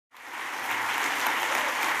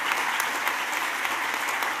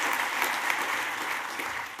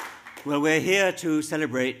Well, we're here to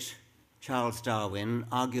celebrate Charles Darwin,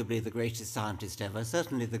 arguably the greatest scientist ever,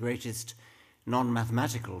 certainly the greatest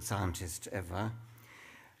non-mathematical scientist ever.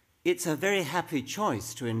 It's a very happy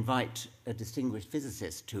choice to invite a distinguished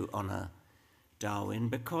physicist to honor Darwin,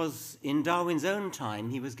 because in Darwin's own time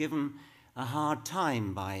he was given a hard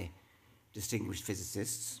time by distinguished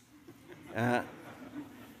physicists. There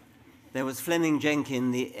was Fleming Jenkin,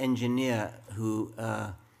 the engineer, who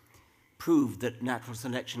proved that natural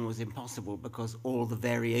selection was impossible because all the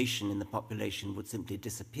variation in the population would simply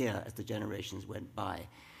disappear as the generations went by.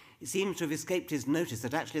 It seems to have escaped his notice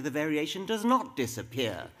that actually the variation does not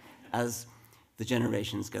disappear as the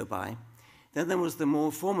generations go by. Then there was the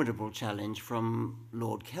more formidable challenge from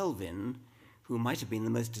Lord Kelvin, who might have been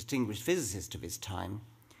the most distinguished physicist of his time,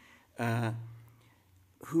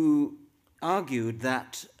 who argued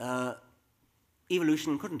that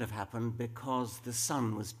evolution couldn't have happened because the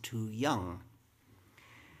sun was too young.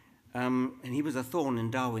 And he was a thorn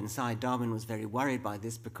in Darwin's side. Darwin was very worried by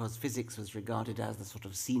this because physics was regarded as the sort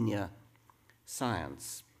of senior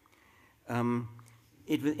science.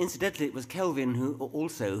 Incidentally, it was Kelvin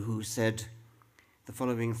who said the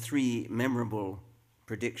following three memorable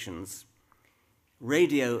predictions.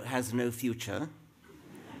 Radio has no future.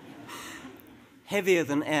 Heavier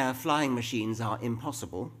than air flying machines are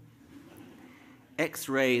impossible.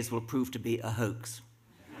 X-rays will prove to be a hoax.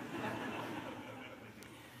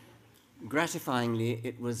 Gratifyingly,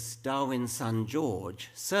 it was Darwin's son George,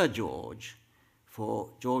 Sir George,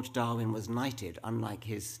 for George Darwin was knighted, unlike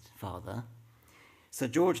his father. Sir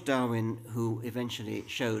George Darwin, who eventually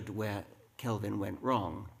showed where Kelvin went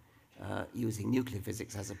wrong, using nuclear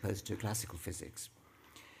physics as opposed to classical physics.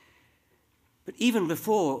 But even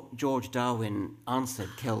before George Darwin answered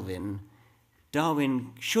Kelvin,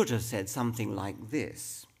 Darwin should have said something like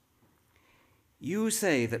this. You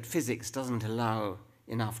say that physics doesn't allow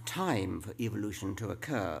enough time for evolution to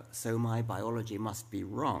occur, so my biology must be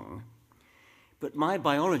wrong. But my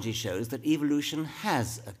biology shows that evolution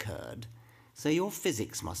has occurred, so your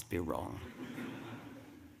physics must be wrong.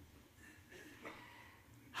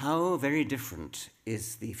 How very different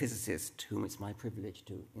is the physicist whom it's my privilege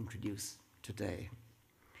to introduce today.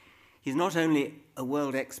 He's not only a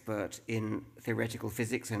world expert in theoretical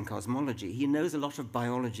physics and cosmology, he knows a lot of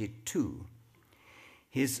biology too.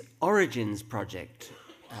 His Origins project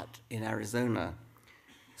in Arizona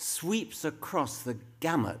sweeps across the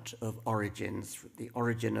gamut of origins, the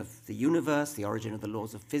origin of the universe, the origin of the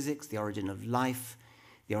laws of physics, the origin of life,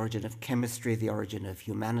 the origin of chemistry, the origin of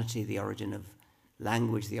humanity, the origin of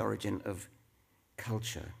language, the origin of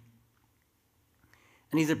culture.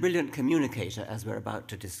 And he's a brilliant communicator, as we're about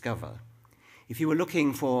to discover. If you were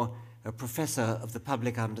looking for a professor of the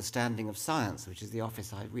public understanding of science, which is the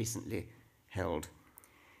office I recently held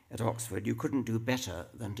at Oxford, you couldn't do better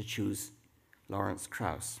than to choose Lawrence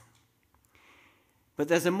Krauss. But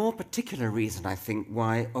there's a more particular reason, I think,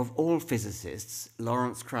 why, of all physicists,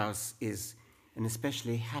 Lawrence Krauss is an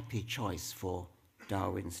especially happy choice for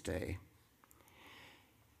Darwin's day.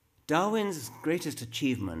 Darwin's greatest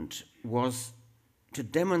achievement was to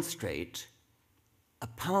demonstrate a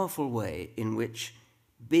powerful way in which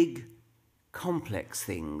big, complex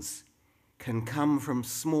things can come from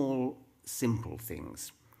small, simple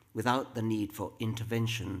things without the need for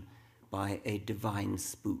intervention by a divine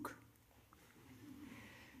spook.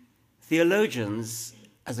 Theologians,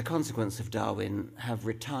 as a consequence of Darwin, have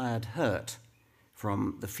retired hurt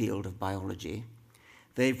from the field of biology.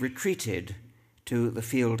 They've retreated to the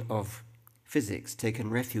field of physics, taken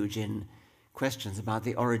refuge in questions about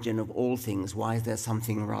the origin of all things. Why is there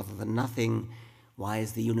something rather than nothing? Why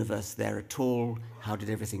is the universe there at all? How did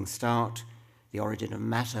everything start? The origin of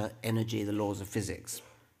matter, energy, the laws of physics.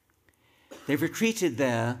 They've retreated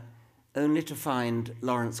there only to find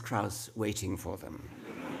Lawrence Krauss waiting for them.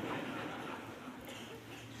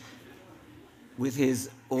 With his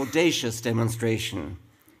audacious demonstration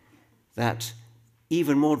that,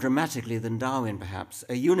 even more dramatically than Darwin perhaps,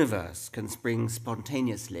 a universe can spring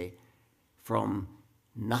spontaneously from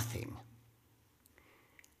nothing.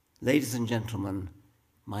 Ladies and gentlemen,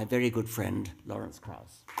 my very good friend, Lawrence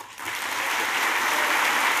Krauss.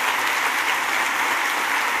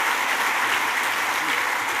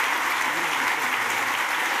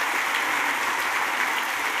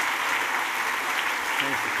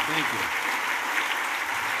 Thank you.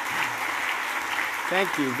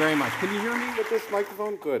 Thank you very much. Can you hear me with this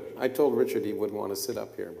microphone? Good. I told Richard he wouldn't want to sit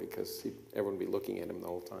up here because everyone would be looking at him the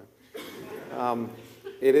whole time.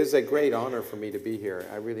 It is a great honor for me to be here.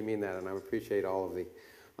 I really mean that, and I appreciate all of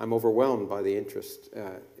I'm overwhelmed by the interest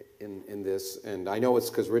in this, and I know it's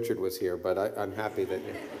because Richard was here, but I'm happy that,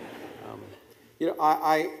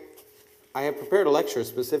 I have prepared a lecture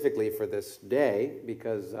specifically for this day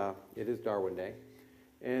because it is Darwin Day.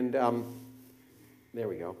 And there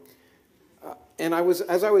we go. And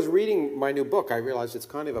as I was reading my new book, I realized it's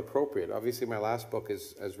kind of appropriate. Obviously, my last book,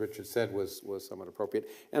 as Richard said, was somewhat appropriate.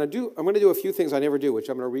 And I'm going to do a few things I never do, which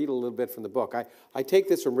I'm going to read a little bit from the book. I take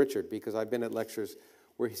this from Richard because I've been at lectures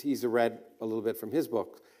where he's read a little bit from his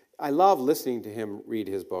book. I love listening to him read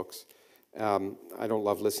his books. I don't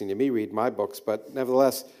love listening to me read my books, but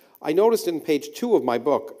nevertheless, I noticed in page 2 of my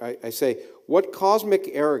book, I say, what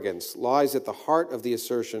cosmic arrogance lies at the heart of the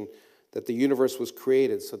assertion that the universe was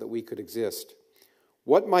created so that we could exist?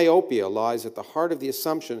 What myopia lies at the heart of the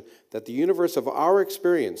assumption that the universe of our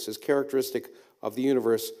experience is characteristic of the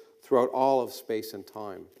universe throughout all of space and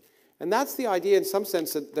time? And that's the idea, in some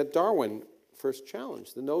sense, that Darwin first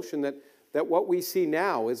challenged, the notion that what we see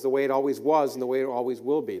now is the way it always was and the way it always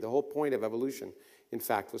will be. The whole point of evolution, in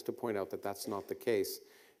fact, was to point out that that's not the case.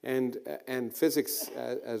 And physics,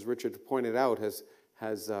 as Richard pointed out,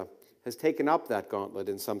 has taken up that gauntlet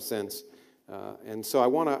in some sense. And so I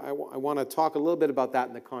want to talk a little bit about that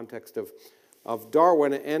in the context of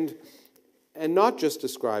Darwin and not just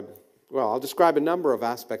describe, well, I'll describe a number of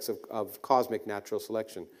aspects of cosmic natural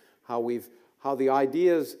selection, how the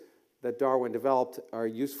ideas that Darwin developed are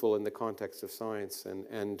useful in the context of science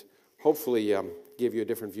and hopefully give you a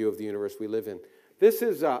different view of the universe we live in. This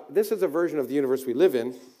is a version of the universe we live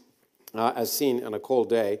in as seen on a cold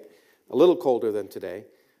day, a little colder than today,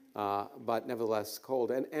 but nevertheless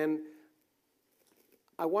cold. And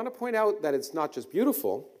I want to point out that it's not just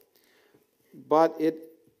beautiful, but it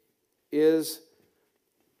is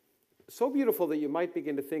so beautiful that you might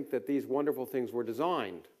begin to think that these wonderful things were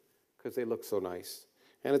designed because they look so nice.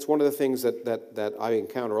 And it's one of the things that I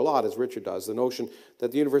encounter a lot, as Richard does, the notion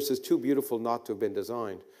that the universe is too beautiful not to have been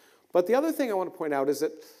designed. But the other thing I want to point out is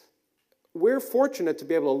that we're fortunate to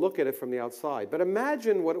be able to look at it from the outside. But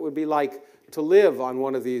imagine what it would be like to live on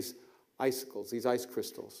one of these icicles, these ice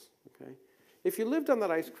crystals. Okay? If you lived on that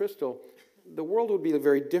ice crystal, the world would be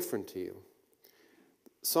very different to you.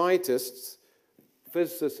 Scientists,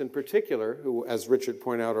 physicists in particular, who, as Richard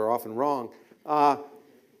pointed out, are often wrong,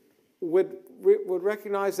 would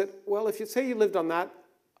recognize that, well, if you say you lived on that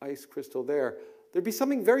ice crystal there'd be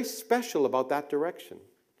something very special about that direction.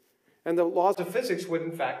 And the laws of physics would,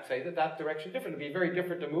 in fact, say that that direction is different. It would be very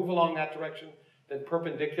different to move along that direction than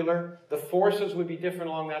perpendicular. The forces would be different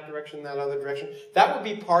along that direction than that other direction. That would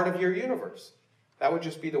be part of your universe. That would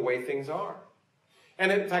just be the way things are.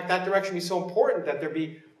 And in fact, that direction would be so important that there'd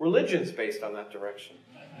be religions based on that direction.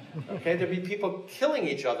 Okay, there'd be people killing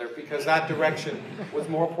each other because that direction was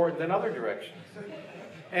more important than other directions.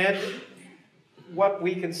 And what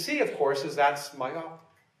we can see, of course, is that's myopic.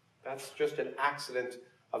 That's just an accident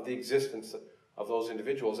of the existence of those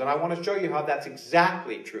individuals. And I want to show you how that's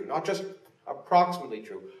exactly true, not just approximately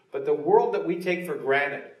true, but the world that we take for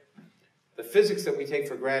granted, the physics that we take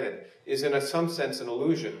for granted, is in some sense an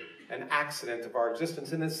illusion, an accident of our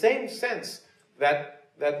existence, in the same sense that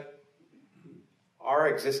our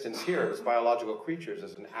existence here as biological creatures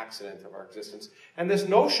is an accident of our existence. And this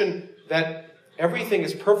notion that everything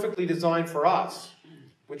is perfectly designed for us,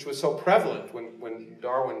 which was so prevalent when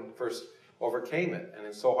Darwin first overcame it, and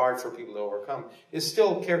it's so hard for people to overcome, is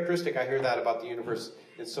still characteristic. I hear that about the universe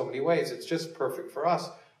in so many ways. It's just perfect for us.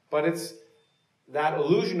 But it's that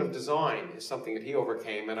illusion of design is something that he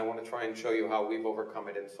overcame, and I want to try and show you how we've overcome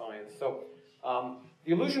it in science. So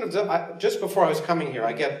the illusion of design, just before I was coming here,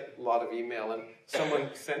 I get a lot of email, and someone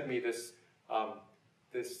sent me this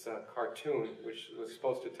cartoon, which was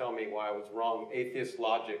supposed to tell me why I was wrong, atheist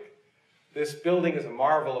logic. This building is a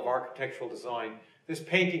marvel of architectural design. This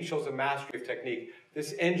painting shows a mastery of technique.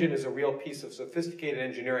 This engine is a real piece of sophisticated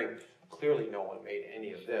engineering. Clearly no one made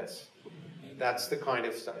any of this. That's the kind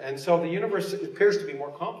of stuff. And so the universe appears to be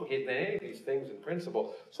more complicated than any of these things in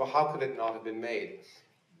principle. So how could it not have been made?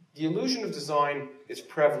 The illusion of design is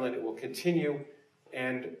prevalent. It will continue.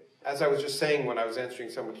 And as I was just saying when I was answering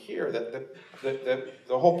someone here, that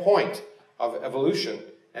the whole point of evolution,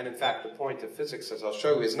 and in fact the point of physics, as I'll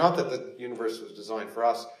show you, is not that the universe was designed for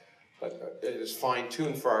us, but it is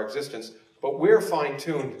fine-tuned for our existence. But we're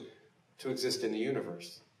fine-tuned to exist in the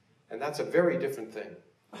universe. And that's a very different thing.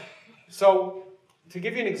 So, to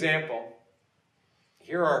give you an example,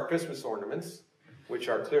 here are Christmas ornaments, which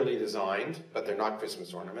are clearly designed, but they're not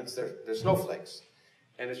Christmas ornaments. They're snowflakes.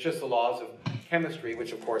 And it's just the laws of chemistry,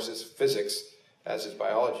 which of course is physics, as is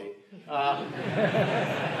biology.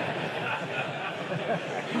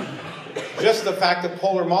 Just the fact that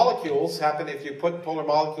polar molecules happen, if you put polar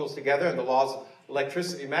molecules together and the laws of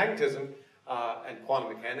electricity, magnetism, and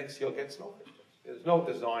quantum mechanics, you'll get snow crystals. There's no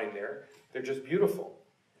design there. They're just beautiful.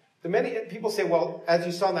 many people say, well, as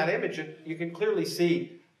you saw in that image, you can clearly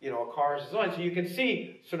see, a car's design. So you can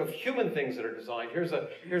see sort of human things that are designed. Here's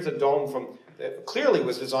a dome that clearly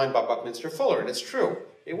was designed by Buckminster Fuller, and it's true.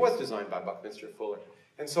 It was designed by Buckminster Fuller.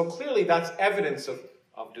 And so clearly that's evidence of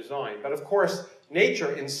design. But of course,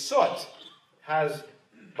 nature in soot has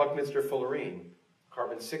Buckminster Fullerene,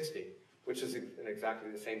 carbon-60, which is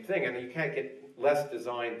exactly the same thing. And you can't get less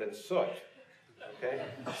design than soot. Okay?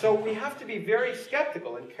 So we have to be very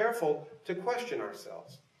skeptical and careful to question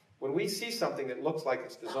ourselves. When we see something that looks like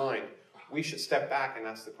it's designed, we should step back and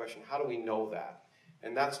ask the question, how do we know that?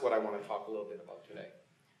 And that's what I want to talk a little bit about today,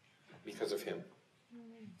 because of him.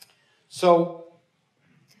 So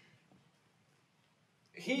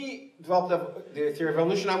he developed the theory of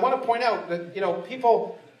evolution. I want to point out that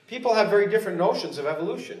people have very different notions of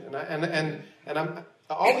evolution, and I'm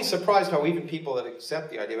always surprised how even people that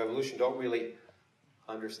accept the idea of evolution don't really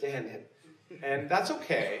understand it. And that's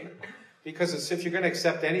okay, because it's, if you're going to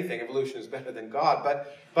accept anything, evolution is better than God.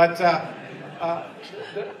 But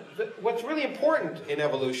what's really important in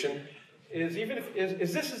evolution is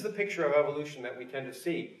this is the picture of evolution that we tend to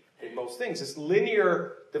see in most things, this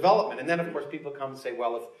linear development. And then, of course, people come and say,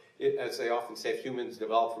 well, as they often say, if humans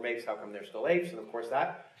developed from apes, how come they're still apes? And, of course,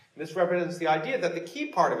 this represents the idea that the key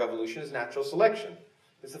part of evolution is natural selection.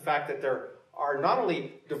 It's the fact that there are not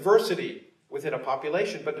only diversity within a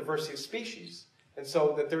population, but diversity of species. And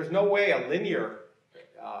so that there's no way a linear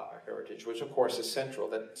heritage, which, of course, is central,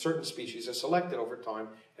 that certain species are selected over time,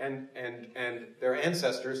 and their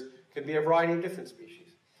ancestors could be a variety of different species.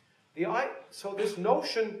 So this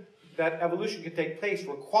notion that evolution can take place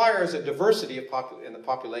requires a diversity in the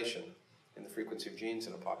population, in the frequency of genes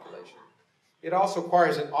in a population. It also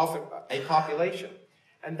requires often a population.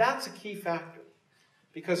 And that's a key factor.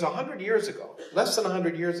 Because 100 years ago, less than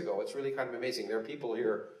 100 years ago, it's really kind of amazing. There are people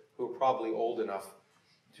here who are probably old enough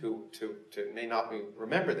to may not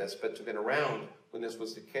remember this, but to have been around when this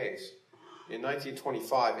was the case. In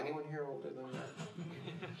 1925, anyone here older than that?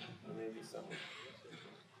 Maybe someone.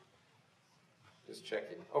 Just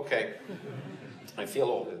checking. Okay. I feel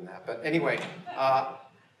older than that. But anyway,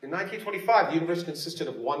 in 1925, the universe consisted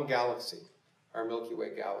of one galaxy, our Milky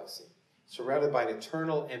Way galaxy, surrounded by an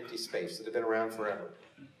eternal empty space that had been around forever.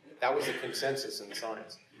 That was the consensus in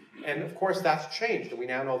science. And of course, that's changed. And we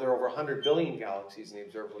now know there are over 100 billion galaxies in the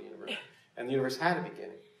observable universe. And the universe had a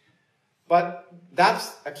beginning. But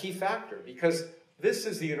that's a key factor, because this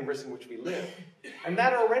is the universe in which we live. And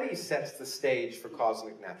that already sets the stage for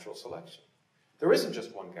cosmic natural selection. There isn't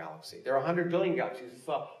just one galaxy. There are 100 billion galaxies. It's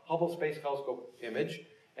the Hubble Space Telescope image.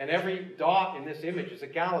 And every dot in this image is a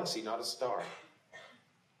galaxy, not a star.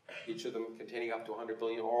 Each of them containing up to 100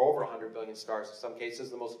 billion or over 100 billion stars. In some cases,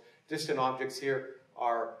 the most distant objects here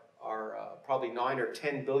are probably 9 or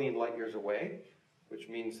 10 billion light years away, which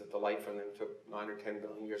means that the light from them took 9 or 10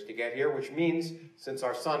 billion years to get here, which means, since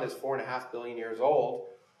our sun is 4.5 billion years old,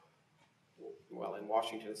 well, in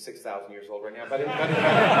Washington it's 6,000 years old right now, but it's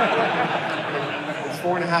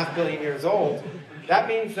 4.5 billion years old, that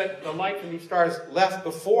means that the light from these stars left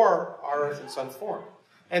before our Earth and Sun formed.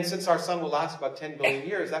 And since our sun will last about 10 billion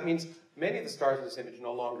years, that means many of the stars in this image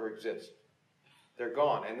no longer exist. They're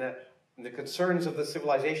gone. And the concerns of the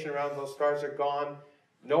civilization around those stars are gone.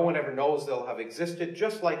 No one ever knows they'll have existed.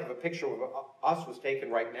 Just like if a picture of us was taken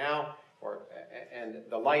right now, and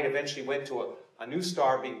the light eventually went to a new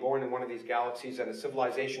star being born in one of these galaxies, and a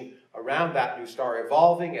civilization around that new star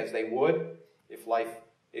evolving, as they would if life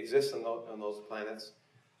exists on those planets,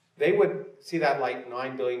 they would see that light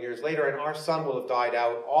 9 billion years later, and our sun will have died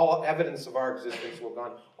out. All evidence of our existence will have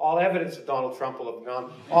gone. All evidence of Donald Trump will have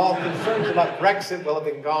gone. All concerns about Brexit will have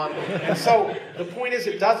been gone. And so the point is,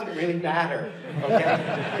 it doesn't really matter.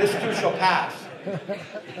 Okay? This too shall pass.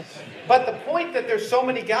 But the point that there's so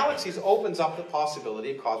many galaxies opens up the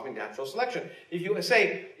possibility of cosmic natural selection. If you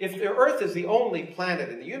say, if the Earth is the only planet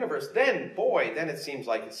in the universe, then it seems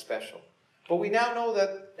like it's special. But we now know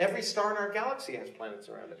that every star in our galaxy has planets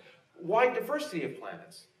around it. Why diversity of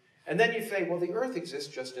planets? And then you say, well, the Earth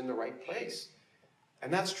exists just in the right place.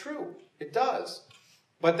 And that's true. It does.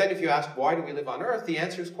 But then if you ask, why do we live on Earth? The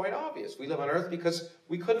answer is quite obvious. We live on Earth because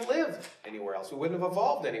we couldn't live anywhere else. We wouldn't have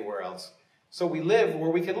evolved anywhere else. So we live where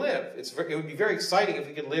we can live. It would be very exciting if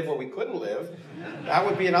we could live where we couldn't live. That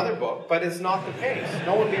would be another book. But it's not the case.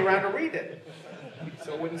 No one would be around to read it.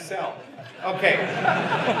 So it wouldn't sell. Okay.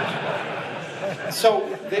 So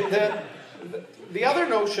the other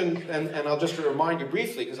notion, and I'll just remind you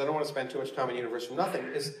briefly, because I don't want to spend too much time on universe from nothing,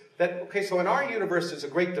 is that, okay, so in our universe there's a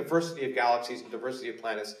great diversity of galaxies and diversity of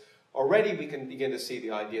planets. Already we can begin to see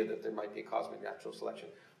the idea that there might be cosmic natural selection.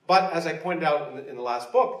 But as I pointed out in the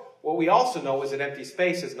last book, what we also know is that empty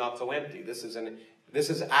space is not so empty. This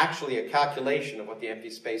is actually a calculation of what the empty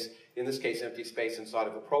space, in this case empty space inside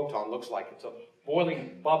of a proton, looks like. It's a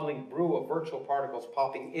boiling, bubbling brew of virtual particles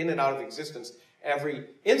popping in and out of existence every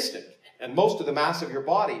instant. And most of the mass of your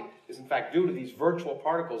body is in fact due to these virtual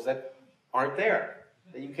particles that aren't there,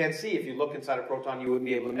 that you can't see. If you look inside a proton, you wouldn't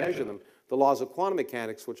be able to measure them. The laws of quantum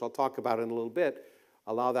mechanics, which I'll talk about in a little bit,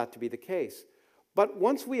 allow that to be the case. But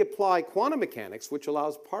once we apply quantum mechanics, which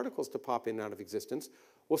allows particles to pop in and out of existence,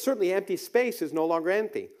 well, certainly empty space is no longer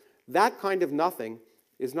empty. That kind of nothing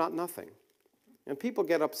is not nothing. And people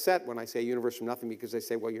get upset when I say universe from nothing because they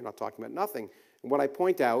say, well, you're not talking about nothing. And what I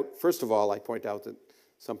point out, first of all, I point out that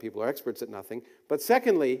some people are experts at nothing. But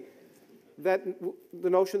secondly, that the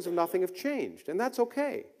notions of nothing have changed. And that's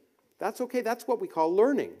okay. That's okay. That's what we call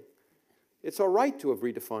learning. It's all right to have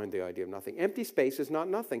redefined the idea of nothing. Empty space is not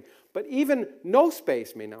nothing. But even no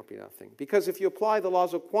space may not be nothing. Because if you apply the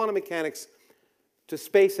laws of quantum mechanics to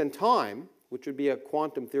space and time, which would be a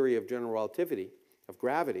quantum theory of general relativity, of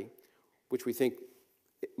gravity, which we think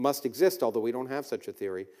must exist, although we don't have such a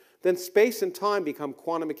theory, then space and time become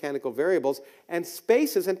quantum mechanical variables, and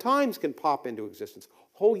spaces and times can pop into existence.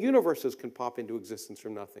 Whole universes can pop into existence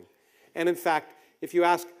from nothing. And in fact, if you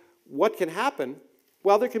ask what can happen,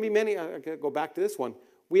 well, there can be many. I can go back to this one.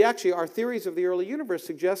 Our theories of the early universe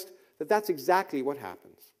suggest that that's exactly what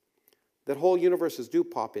happens. That whole universes do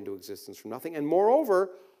pop into existence from nothing. And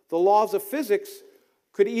moreover, the laws of physics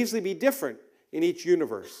could easily be different in each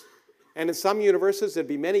universe. And in some universes, there'd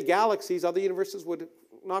be many galaxies. Other universes would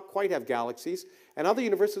not quite have galaxies. And other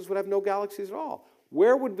universes would have no galaxies at all.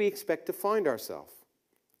 Where would we expect to find ourselves?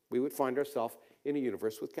 We would find ourselves in a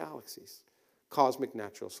universe with galaxies. Cosmic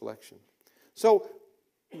natural selection. So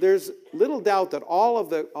there's little doubt that all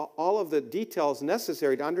of the details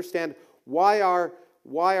necessary to understand why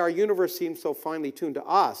our universe seems so finely tuned to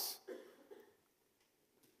us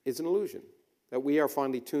is an illusion. That we are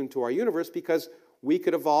finely tuned to our universe because we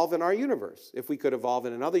could evolve in our universe. If we could evolve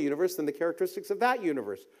in another universe, then the characteristics of that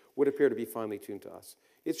universe would appear to be finely tuned to us.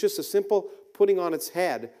 It's just a simple putting on its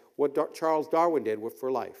head what Charles Darwin did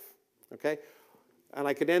for life. Okay? And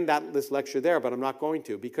I could end this lecture there, but I'm not going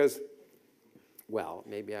to because, well,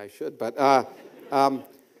 maybe I should, but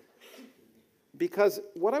because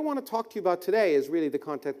what I want to talk to you about today is really the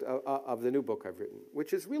content of the new book I've written,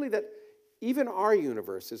 which is really that even our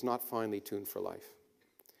universe is not finely tuned for life.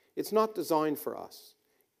 It's not designed for us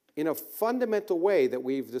in a fundamental way that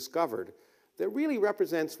we've discovered that really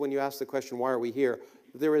represents, when you ask the question, why are we here,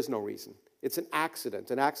 there is no reason. It's an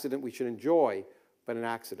accident we should enjoy, but an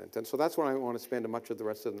accident. And so that's what I want to spend much of the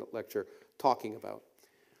rest of the lecture talking about.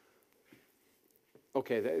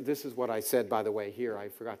 Okay, this is what I said, by the way, here. I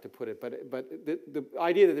forgot to put it. But the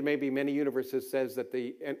idea that there may be many universes says that,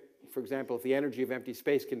 for example, if the energy of empty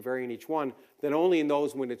space can vary in each one, then only in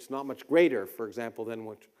those when it's not much greater, for example, than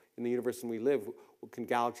what in the universe in we live, can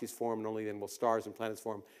galaxies form, and only then will stars and planets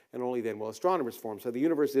form, and only then will astronomers form. So the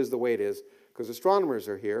universe is the way it is because astronomers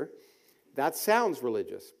are here. That sounds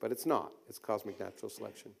religious, but it's not. It's cosmic natural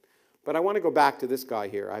selection. But I want to go back to this guy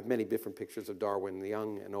here. I have many different pictures of Darwin, the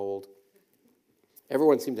young and old.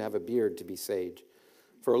 Everyone seemed to have a beard to be sage.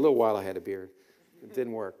 For a little while I had a beard. It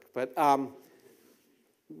didn't work. But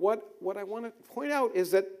what I want to point out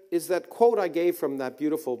is that quote I gave from that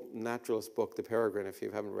beautiful naturalist book, The Peregrine. If you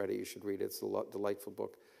haven't read it, you should read it. It's a delightful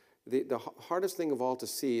book. The hardest thing of all to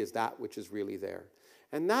see is that which is really there.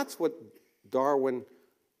 And that's what Darwin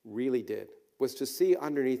really did, was to see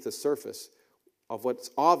underneath the surface of what's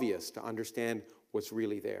obvious to understand what's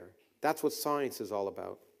really there. That's what science is all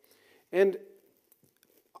about. And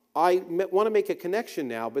I want to make a connection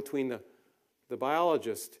now between the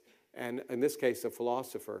biologist and, in this case, the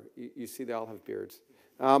philosopher. You see they all have beards.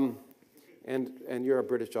 And you're a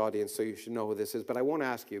British audience, so you should know who this is. But I won't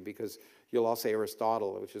ask you because you'll all say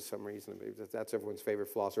Aristotle, which is some reason. That's everyone's favorite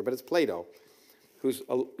philosopher. But it's Plato, who's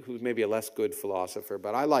maybe a less good philosopher.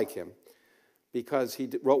 But I like him because he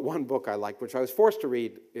wrote one book I liked, which I was forced to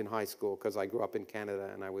read in high school because I grew up in Canada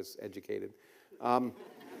and I was educated. But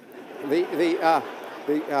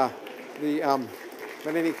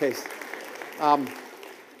in any case,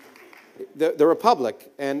 the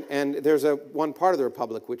Republic, and there's one part of the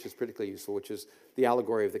Republic which is particularly useful, which is the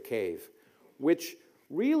allegory of the cave, which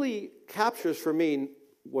really captures for me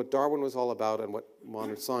what Darwin was all about and what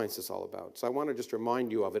modern science is all about. So I want to just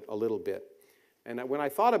remind you of it a little bit. And when I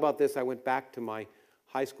thought about this, I went back to my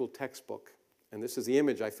high school textbook. And this is the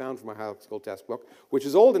image I found from my high school textbook, which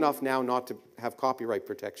is old enough now not to have copyright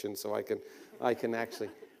protection, so I can actually.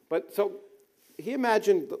 But so he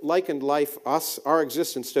likened life, our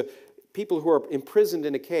existence, to people who are imprisoned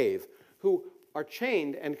in a cave, who are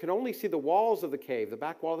chained and can only see the walls of the cave, the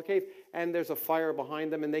back wall of the cave, and there's a fire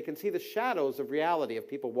behind them, and they can see the shadows of reality of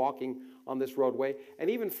people walking on this roadway. And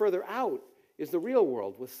even further out is the real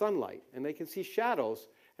world with sunlight, and they can see shadows.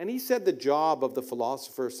 And he said the job of the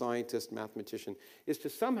philosopher, scientist, mathematician is to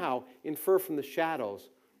somehow infer from the shadows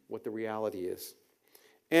what the reality is.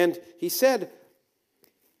 And he said,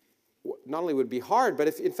 not only would it be hard, but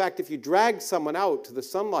in fact, if you dragged someone out to the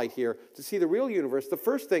sunlight here to see the real universe, the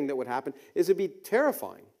first thing that would happen is it'd be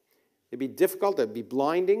terrifying. It'd be difficult, it'd be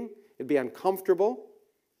blinding, it'd be uncomfortable.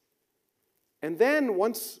 And then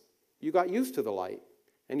once you got used to the light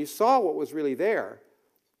and you saw what was really there,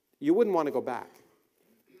 you wouldn't want to go back,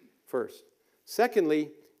 first. Secondly,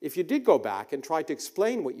 if you did go back and try to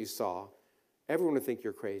explain what you saw, everyone would think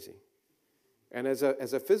you're crazy. And as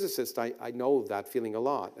a physicist, I know that feeling a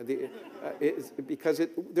lot. Because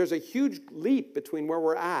there's a huge leap between where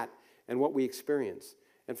we're at and what we experience.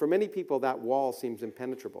 And for many people, that wall seems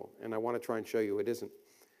impenetrable. And I want to try and show you it isn't.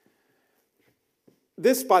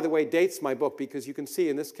 This, by the way, dates my book, because you can see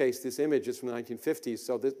in this case, this image is from the 1950s.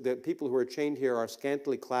 So the people who are chained here are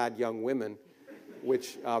scantily clad young women,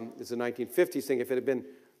 which is a 1950s thing. If it had been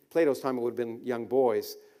Plato's time, it would have been young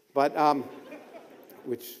boys. But...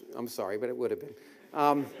 which, I'm sorry, but it would have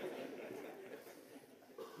been.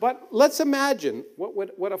 But let's imagine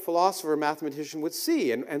what a philosopher or mathematician would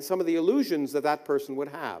see and some of the illusions that that person would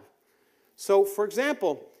have. So, for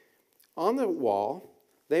example, on the wall,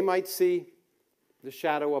 they might see the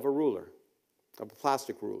shadow of a ruler, of a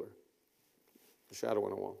plastic ruler, the shadow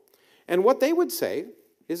on a wall. And what they would say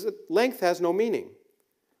is that length has no meaning.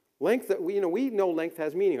 Length, we know length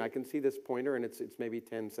has meaning. I can see this pointer, and it's maybe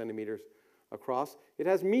 10 centimeters across. It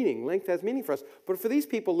has meaning. Length has meaning for us. But for these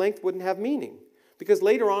people, length wouldn't have meaning, because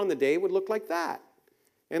later on in the day, it would look like that.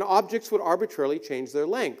 And objects would arbitrarily change their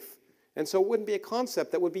length. And so it wouldn't be a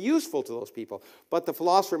concept that would be useful to those people. But the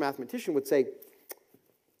philosopher mathematician would say,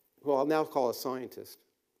 who I'll now call a scientist,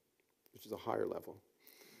 which is a higher level,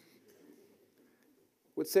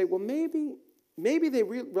 would say, well, maybe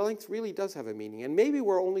length really does have a meaning, and maybe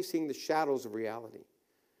we're only seeing the shadows of reality.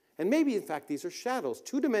 And maybe, in fact, these are shadows,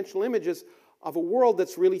 two-dimensional images of a world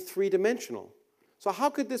that's really three-dimensional. So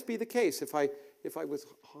how could this be the case? If I was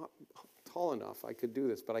tall enough, I could do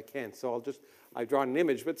this, but I can't. So I've drawn an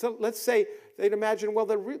image. But so let's say they'd imagine, well,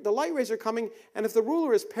 the light rays are coming, and if the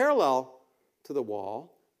ruler is parallel to the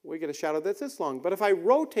wall, we get a shadow that's this long. But if I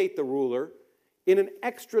rotate the ruler in an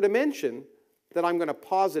extra dimension that I'm going to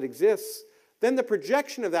posit exists, then the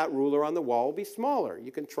projection of that ruler on the wall will be smaller.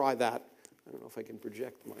 You can try that. I don't know if I can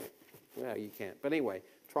project my... Well, you can't. But anyway,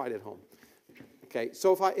 try it at home. Okay,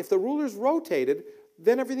 so if the ruler's rotated,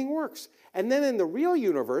 then everything works. And then in the real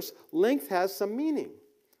universe, length has some meaning.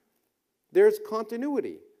 There's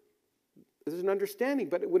continuity. There's an understanding,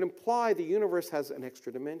 but it would imply the universe has an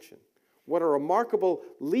extra dimension. What a remarkable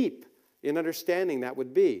leap in understanding that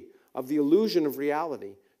would be of the illusion of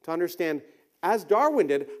reality. To understand, as Darwin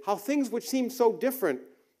did, how things which seem so different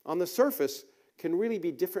on the surface can really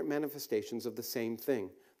be different manifestations of the same thing.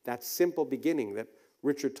 That simple beginning that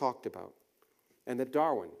Richard talked about and that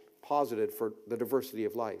Darwin posited for the diversity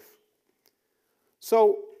of life.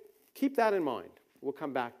 So keep that in mind. We'll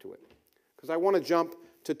come back to it, because I want to jump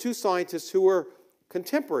to two scientists who were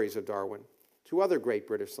contemporaries of Darwin, two other great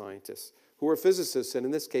British scientists who were physicists, and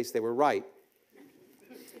in this case they were right.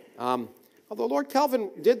 Although Lord Kelvin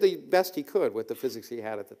did the best he could with the physics he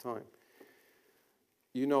had at the time.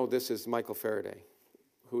 You know, this is Michael Faraday,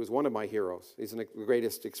 who is one of my heroes. He's the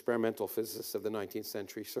greatest experimental physicist of the 19th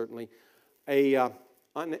century, certainly. A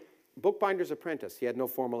bookbinder's apprentice. He had no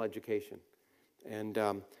formal education. And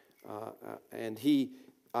he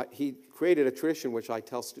created a tradition which I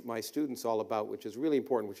tell my students all about, which is really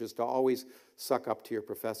important, which is to always suck up to your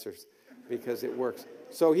professors, because it works.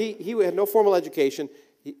 So he had no formal education.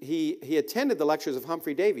 He attended the lectures of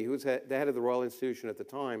Humphrey Davy, who was the head of the Royal Institution at the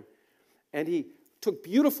time, and he took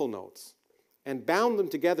beautiful notes and bound them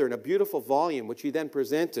together in a beautiful volume, which he then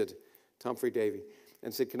presented to Humphrey Davy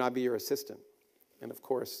and said, "Can I be your assistant?" And of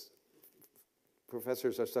course,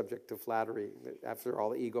 professors are subject to flattery. After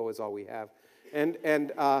all, the ego is all we have.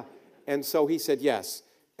 And so he said yes.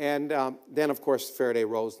 And then, of course, Faraday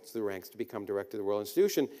rose to the ranks to become director of the Royal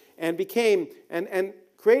Institution and became, and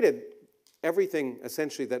created everything,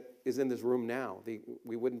 essentially, that is in this room now.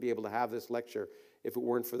 We wouldn't be able to have this lecture if it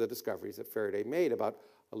weren't for the discoveries that Faraday made about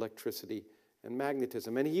electricity and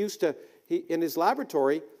magnetism. And he used to, in his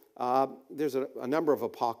laboratory, there's a number of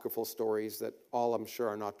apocryphal stories that all, I'm sure,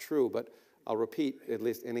 are not true, but I'll repeat, at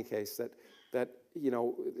least in any case, that you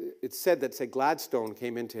know, it's said that, say, Gladstone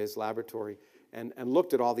came into his laboratory and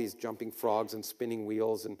looked at all these jumping frogs and spinning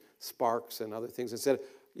wheels and sparks and other things and said,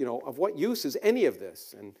 of what use is any of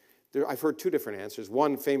this? And I've heard two different answers.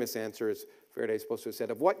 One famous answer is Faraday is supposed to have said,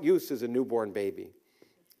 of what use is a newborn baby?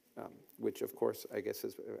 Which, of course, I guess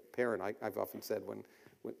as a parent, I've often said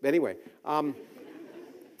anyway.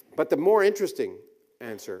 But the more interesting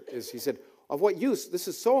answer is he said, of what use? This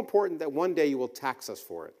is so important that one day you will tax us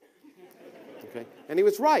for it. Okay? And he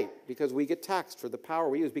was right, because we get taxed for the power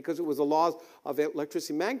we use, because it was the laws of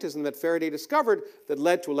electricity and magnetism that Faraday discovered that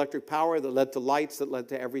led to electric power, that led to lights, that led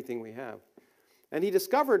to everything we have. And he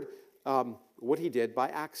discovered what he did by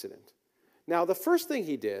accident. Now, the first thing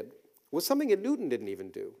he did was something that Newton didn't even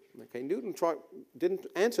do. Okay? Newton didn't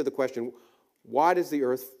answer the question, why does the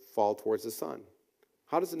earth fall towards the sun?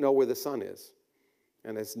 How does it know where the sun is?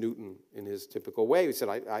 And as Newton, in his typical way, he said,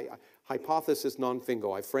 hypothesis non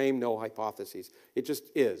fingo. I frame no hypotheses. It just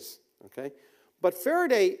is. Okay? But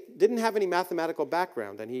Faraday didn't have any mathematical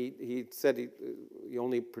background, and he said he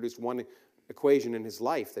only produced one equation in his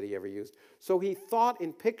life that he ever used. So he thought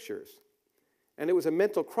in pictures. And it was a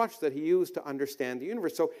mental crutch that he used to understand the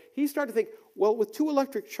universe. So he started to think, well, with two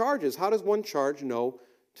electric charges, how does one charge know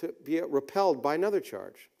to be repelled by another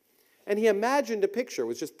charge? And he imagined a picture. It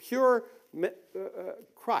was just pure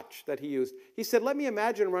crutch that he used. He said, let me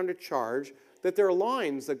imagine around a charge that there are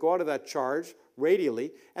lines that go out of that charge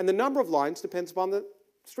radially, and the number of lines depends upon the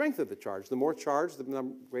strength of the charge. The more charge,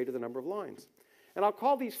 the greater the number of lines. And I'll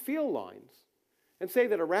call these field lines and say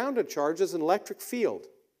that around a charge is an electric field.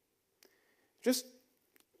 Just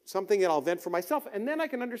something that I'll invent for myself. And then I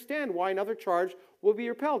can understand why another charge will be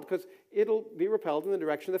repelled, because it'll be repelled in the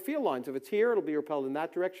direction of the field lines. If it's here, it'll be repelled in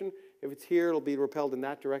that direction. If it's here, it'll be repelled in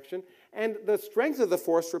that direction. And the strength of the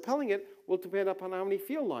force repelling it will depend upon how many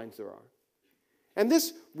field lines there are. And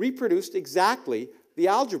this reproduced exactly the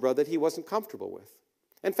algebra that he wasn't comfortable with.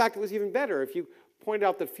 In fact, it was even better. If you pointed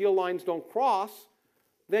out that field lines don't cross,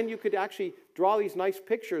 then you could actually draw these nice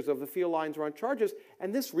pictures of the field lines around charges,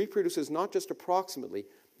 and this reproduces not just approximately,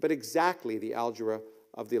 but exactly the algebra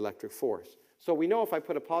of the electric force. So we know if I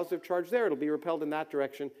put a positive charge there, it'll be repelled in that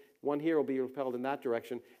direction. One here will be repelled in that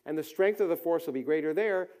direction. And the strength of the force will be greater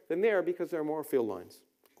there than there because there are more field lines.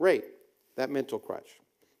 Great. That mental crutch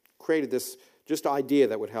created this just idea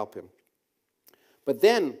that would help him. But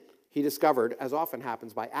then he discovered, as often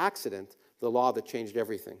happens by accident, the law that changed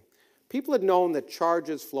everything. People had known that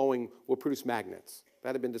charges flowing will produce magnets.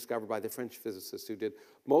 That had been discovered by the French physicists who did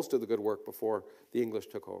most of the good work before the English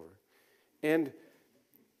took over. And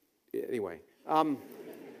anyway,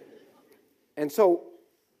 and so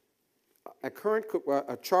a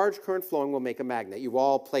charged current flowing will make a magnet. You've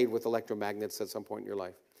all played with electromagnets at some point in your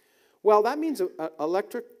life. Well, that means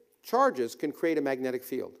electric charges can create a magnetic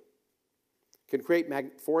field, can create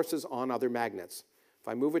forces on other magnets. If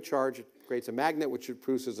I move a charge, it creates a magnet, which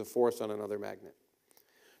produces a force on another magnet.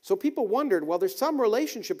 So people wondered, well, there's some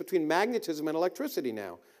relationship between magnetism and electricity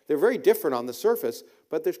now. They're very different on the surface,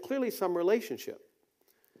 but there's clearly some relationship.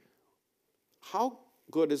 How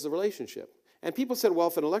good is the relationship? And people said, well,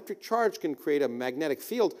 if an electric charge can create a magnetic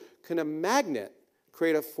field, can a magnet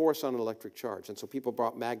create a force on an electric charge? And so people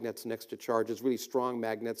brought magnets next to charges, really strong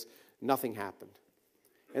magnets. Nothing happened.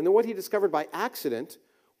 And then what he discovered by accident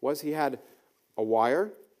was he had a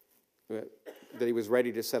wire that he was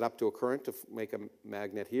ready to set up to a current to make a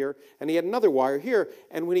magnet here. And he had another wire here.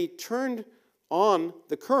 And when he turned on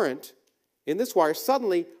the current in this wire,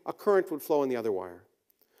 suddenly a current would flow in the other wire.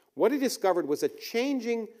 What he discovered was a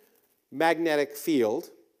changing magnetic field,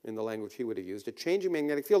 in the language he would have used, a changing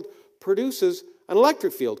magnetic field produces an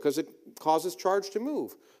electric field because it causes charge to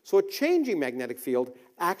move. So a changing magnetic field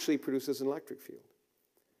actually produces an electric field.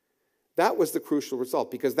 That was the crucial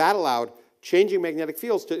result, because that allowed changing magnetic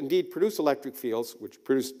fields to indeed produce electric fields, which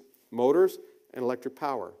produce motors and electric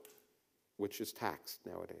power, which is taxed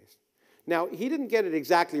nowadays. Now, he didn't get it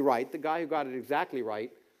exactly right. The guy who got it exactly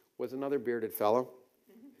right was another bearded fellow,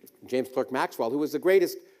 James Clerk Maxwell, who was the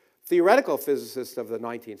greatest theoretical physicist of the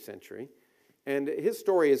 19th century. And his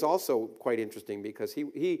story is also quite interesting because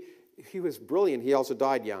he was brilliant. He also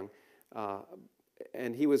died young.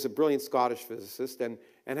 And he was a brilliant Scottish physicist and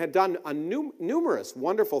had done numerous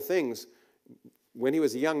wonderful things when he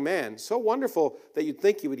was a young man. So wonderful that you'd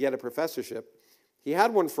think he would get a professorship. He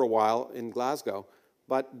had one for a while in Glasgow,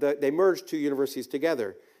 but they merged two universities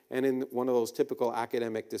together. And in one of those typical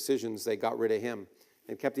academic decisions, they got rid of him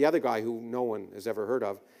and kept the other guy who no one has ever heard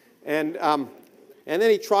of. And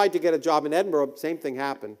then he tried to get a job in Edinburgh. Same thing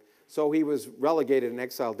happened. So he was relegated and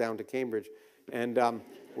exiled down to Cambridge, and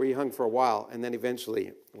where he hung for a while, and then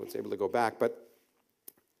eventually was able to go back. But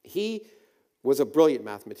he was a brilliant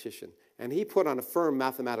mathematician, and he put on a firm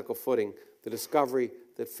mathematical footing the discovery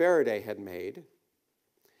that Faraday had made.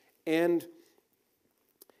 And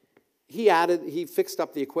he fixed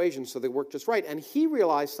up the equations so they worked just right. And he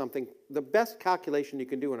realized something, the best calculation you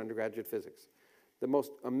can do in undergraduate physics, the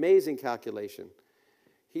most amazing calculation.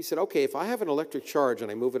 He said, okay, if I have an electric charge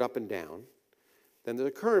and I move it up and down, then there's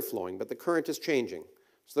a current flowing, but the current is changing.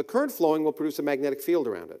 So the current flowing will produce a magnetic field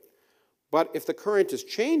around it. But if the current is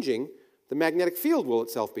changing, the magnetic field will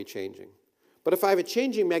itself be changing. But if I have a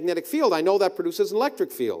changing magnetic field, I know that produces an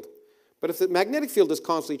electric field. But if the magnetic field is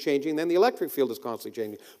constantly changing, then the electric field is constantly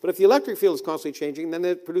changing. But if the electric field is constantly changing, then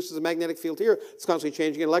it produces a magnetic field here. It's constantly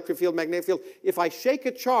changing, an electric field, magnetic field. If I shake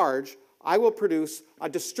a charge, I will produce a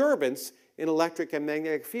disturbance in electric and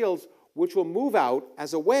magnetic fields, which will move out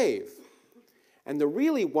as a wave. And the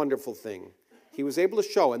really wonderful thing he was able to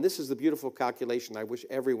show, and this is the beautiful calculation I wish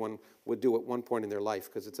everyone would do at one point in their life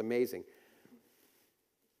because it's amazing,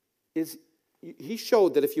 is he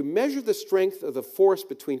showed that if you measure the strength of the force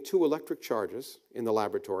between two electric charges in the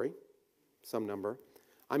laboratory, some number,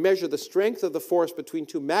 I measure the strength of the force between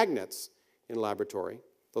two magnets in the laboratory,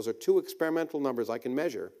 those are two experimental numbers I can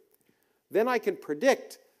measure, then I can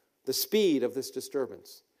predict the speed of this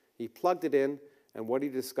disturbance. He plugged it in, and what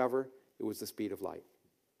did he discover? It was the speed of light.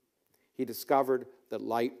 He discovered that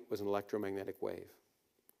light was an electromagnetic wave,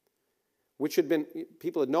 which had been,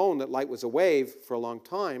 people had known that light was a wave for a long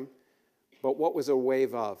time, but what was a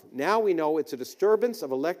wave of? Now we know it's a disturbance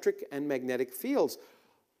of electric and magnetic fields,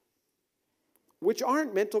 which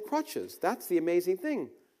aren't mental crutches. That's the amazing thing.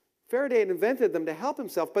 Faraday had invented them to help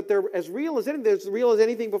himself, but they're as real as anything. They're as real as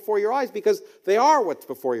anything before your eyes because they are what's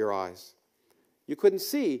before your eyes. You couldn't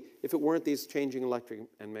see if it weren't these changing electric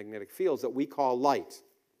and magnetic fields that we call light.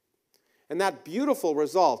 And that beautiful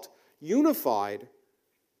result unified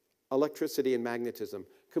electricity and magnetism,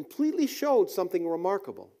 completely showed something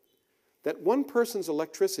remarkable, that one person's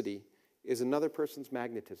electricity is another person's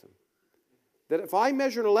magnetism. That if I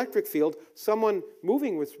measure an electric field, someone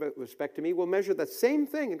moving with respect to me will measure that same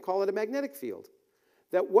thing and call it a magnetic field.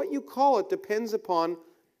 That what you call it depends upon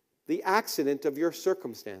the accident of your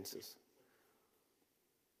circumstances.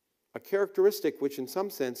 A characteristic which in some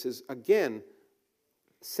sense is, again,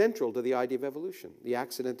 central to the idea of evolution. The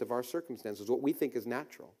accident of our circumstances, what we think is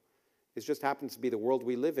natural. It just happens to be the world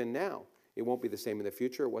we live in now. It won't be the same in the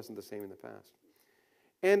future. It wasn't the same in the past.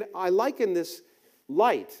 And I liken this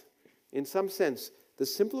light, in some sense, the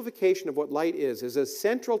simplification of what light is as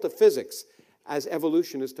central to physics as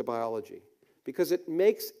evolution is to biology, because it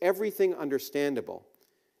makes everything understandable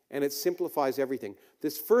and it simplifies everything.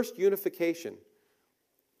 This first unification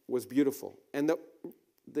was beautiful. And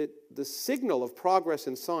the signal of progress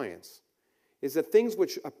in science is that things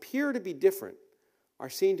which appear to be different are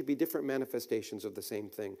seen to be different manifestations of the same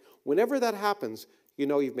thing. Whenever that happens, you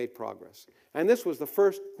know you've made progress. And this was the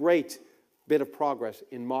first great bit of progress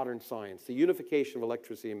in modern science, the unification of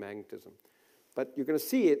electricity and magnetism. But you're going to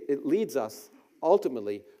see it leads us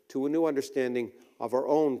ultimately to a new understanding of our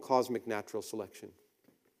own cosmic natural selection.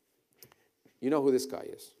 You know who this guy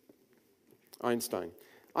is? Einstein.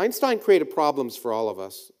 Einstein created problems for all of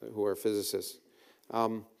us who are physicists.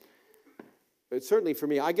 Certainly for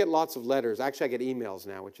me, I get lots of letters. Actually, I get emails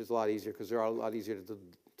now, which is a lot easier because they're a lot easier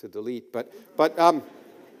to delete. But you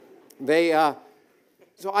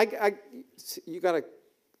got to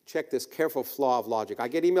check this careful flaw of logic. I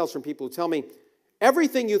get emails from people who tell me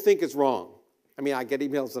everything you think is wrong. I mean, I get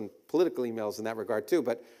emails and political emails in that regard too.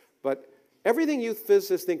 But everything you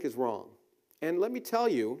physicists think is wrong. And let me tell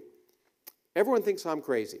you, everyone thinks I'm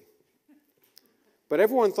crazy. But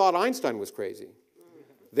everyone thought Einstein was crazy.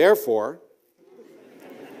 Therefore,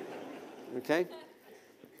 okay?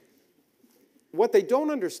 What they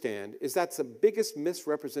don't understand is that's the biggest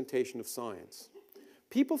misrepresentation of science.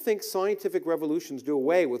 People think scientific revolutions do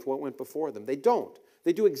away with what went before them. They don't.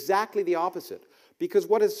 They do exactly the opposite. Because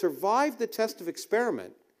what has survived the test of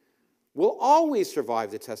experiment will always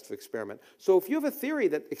survive the test of experiment. So if you have a theory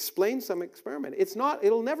that explains some experiment,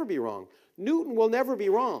 it'll never be wrong. Newton will never be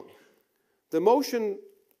wrong. The motion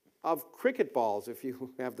of cricket balls, if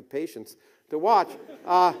you have the patience to watch,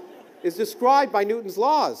 is described by Newton's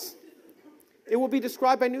laws. It will be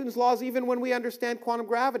described by Newton's laws even when we understand quantum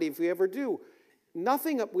gravity, if we ever do.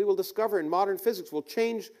 Nothing that we will discover in modern physics will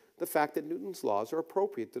change the fact that Newton's laws are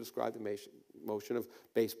appropriate to describe the motion of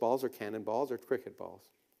baseballs or cannonballs or cricket balls.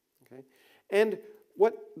 Okay? And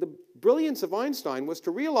what the brilliance of Einstein was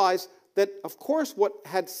to realize that, of course, what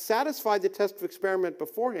had satisfied the test of experiment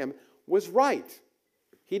before him was right.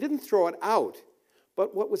 He didn't throw it out.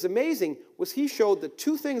 But what was amazing was he showed that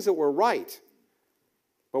two things that were right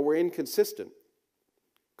but were inconsistent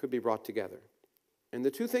could be brought together. And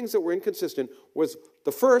the two things that were inconsistent was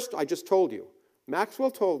the first I just told you.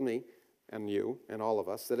 Maxwell told me, and you, and all of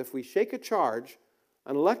us, that if we shake a charge,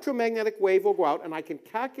 an electromagnetic wave will go out, and I can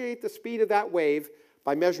calculate the speed of that wave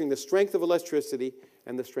by measuring the strength of electricity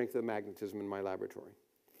and the strength of magnetism in my laboratory.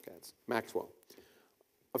 Okay, that's Maxwell.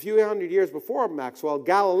 A few hundred years before Maxwell,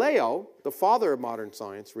 Galileo, the father of modern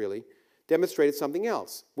science, really, demonstrated something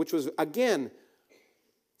else, which was, again,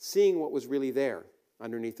 seeing what was really there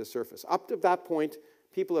underneath the surface. Up to that point,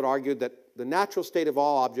 people had argued that the natural state of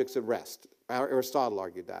all objects is at rest. Aristotle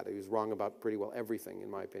argued that. He was wrong about pretty well everything, in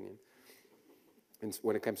my opinion,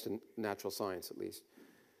 when it comes to natural science, at least.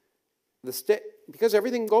 Because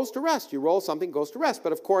everything goes to rest. You roll something, goes to rest.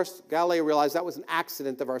 But of course, Galileo realized that was an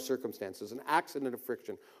accident of our circumstances, an accident of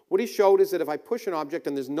friction. What he showed is that if I push an object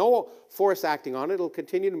and there's no force acting on it, it'll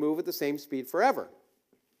continue to move at the same speed forever.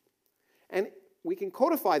 And we can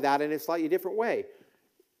codify that in a slightly different way.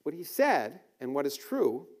 What he said, and what is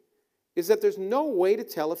true, is that there's no way to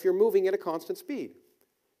tell if you're moving at a constant speed.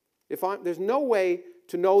 There's no way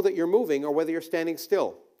to know that you're moving or whether you're standing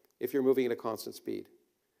still if you're moving at a constant speed.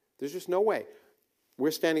 There's just no way.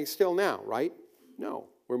 We're standing still now, right? No.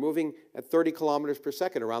 We're moving at 30 kilometers per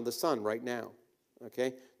second around the sun right now.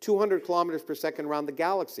 Okay? 200 kilometers per second around the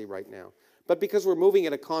galaxy right now. But because we're moving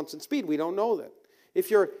at a constant speed, we don't know that.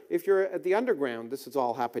 If you're at the underground, this has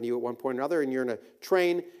all happened to you at one point or another, and you're in a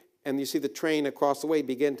train, and you see the train across the way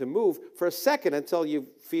begin to move, for a second until you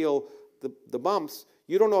feel the bumps,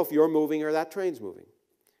 you don't know if you're moving or that train's moving.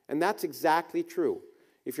 And that's exactly true.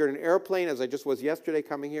 If you're in an airplane, as I just was yesterday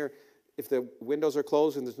coming here, if the windows are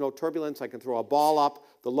closed and there's no turbulence, I can throw a ball up.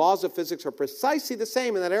 The laws of physics are precisely the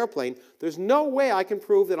same in that airplane. There's no way I can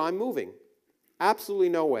prove that I'm moving. Absolutely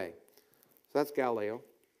no way. So that's Galileo,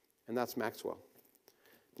 and that's Maxwell.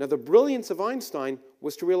 Now, the brilliance of Einstein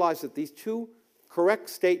was to realize that these two correct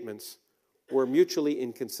statements were mutually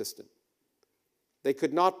inconsistent. They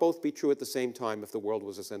could not both be true at the same time if the world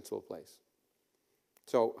was a sensible place.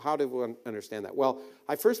 So how did we understand that? Well,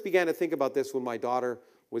 I first began to think about this when my daughter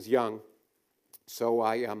was young. So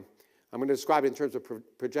I'm going to describe it in terms of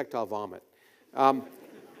projectile vomit.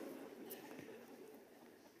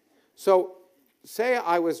 So say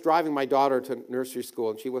I was driving my daughter to nursery school,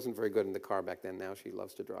 and she wasn't very good in the car back then. Now she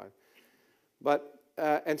loves to drive.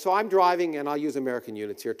 And so I'm driving, and I'll use American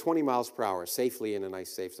units here, 20 miles per hour, safely in a nice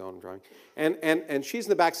safe zone driving. And she's in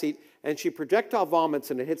the back seat, and she projectile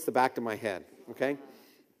vomits, and it hits the back of my head, okay?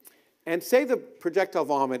 And say the projectile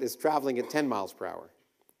vomit is traveling at 10 miles per hour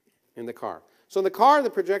in the car. So in the car, the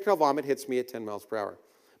projectile vomit hits me at 10 miles per hour.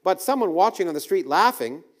 But someone watching on the street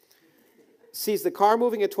laughing sees the car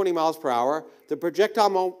moving at 20 miles per hour, the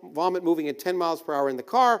projectile vomit moving at 10 miles per hour in the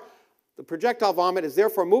car. The projectile vomit is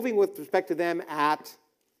therefore moving with respect to them at,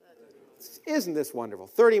 isn't this wonderful,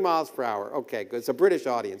 30 miles per hour. Okay, good. It's a British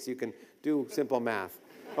audience. You can do simple math.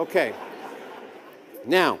 Okay.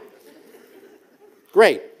 Now,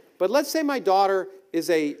 great. But let's say my daughter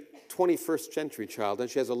is a 21st century child and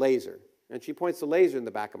she has a laser. And she points the laser in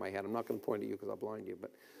the back of my head. I'm not going to point at you because I'll blind you.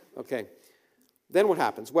 But okay. Then what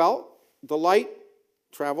happens? Well, the light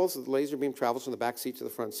travels, the laser beam travels from the back seat to the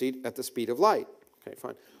front seat at the speed of light. Okay,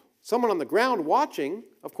 fine. Someone on the ground watching,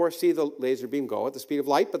 of course, see the laser beam go at the speed of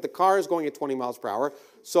light, but the car is going at 20 miles per hour.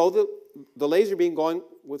 So the laser beam going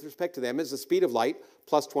with respect to them is the speed of light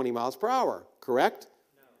plus 20 miles per hour. Correct?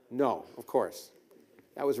 No, of course.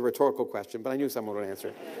 That was a rhetorical question, but I knew someone would answer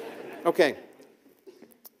it. Okay.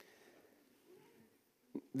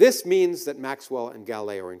 This means that Maxwell and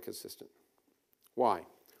Galileo are inconsistent. Why?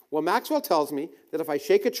 Well, Maxwell tells me that if I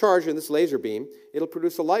shake a charge in this laser beam, it'll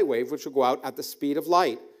produce a light wave which will go out at the speed of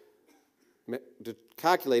light,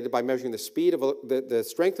 calculated by measuring the speed of the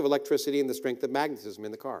strength of electricity and the strength of magnetism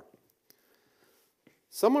in the car.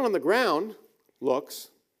 Someone on the ground looks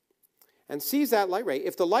and sees that light ray.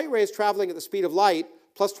 If the light ray is traveling at the speed of light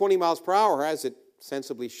plus 20 miles per hour, as it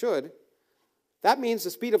sensibly should, that means the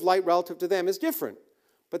speed of light relative to them is different.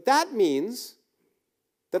 But that means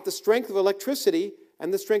that the strength of electricity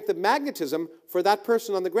and the strength of magnetism for that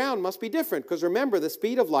person on the ground must be different. Because remember, the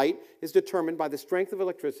speed of light is determined by the strength of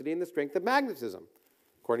electricity and the strength of magnetism,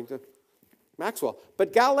 according to Maxwell.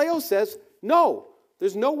 But Galileo says, no,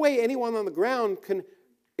 there's no way anyone on the ground can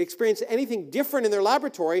experience anything different in their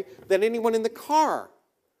laboratory than anyone in the car.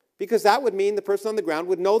 Because that would mean the person on the ground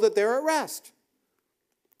would know that they're at rest.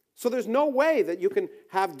 So there's no way that you can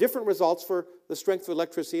have different results for the strength of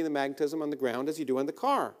electricity and the magnetism on the ground as you do in the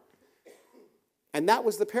car. And that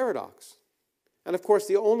was the paradox. And of course,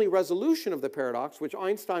 the only resolution of the paradox, which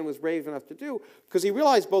Einstein was brave enough to do, because he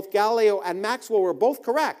realized both Galileo and Maxwell were both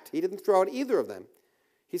correct. He didn't throw out either of them.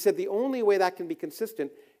 He said the only way that can be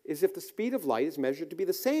consistent is if the speed of light is measured to be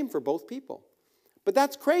the same for both people. But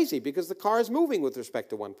that's crazy because the car is moving with respect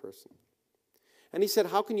to one person. And he said,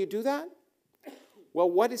 how can you do that? Well,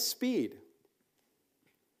 what is speed?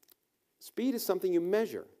 Speed is something you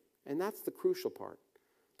measure, and that's the crucial part.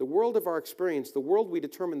 The world of our experience, the world we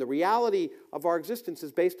determine, the reality of our existence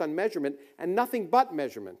is based on measurement and nothing but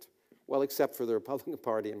measurement. Well, except for the Republican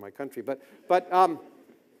Party in my country, but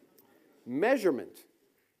measurement.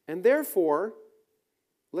 And therefore,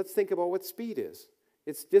 let's think about what speed is.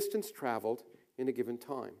 It's distance traveled in a given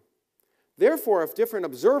time. Therefore, if different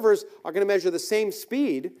observers are going to measure the same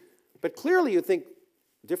speed, but clearly you think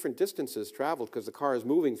different distances traveled because the car is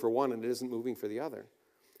moving for one and it isn't moving for the other,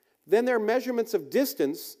 then their measurements of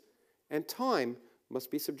distance and time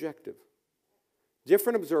must be subjective.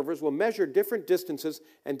 Different observers will measure different distances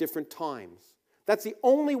and different times. That's the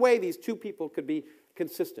only way these two people could be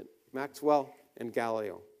consistent, Maxwell and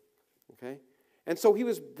Galileo. Okay? And so he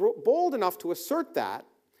was bold enough to assert that.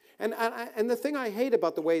 And the thing I hate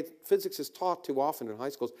about the way physics is taught too often in high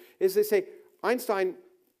schools is they say Einstein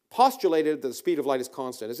postulated that the speed of light is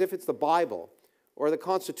constant, as if it's the Bible or the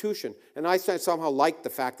Constitution, and Einstein somehow liked the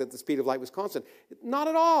fact that the speed of light was constant. Not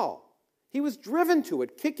at all. He was driven to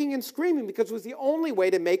it, kicking and screaming, because it was the only way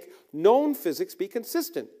to make known physics be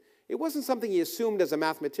consistent. It wasn't something he assumed as a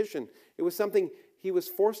mathematician. It was something he was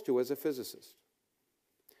forced to as a physicist.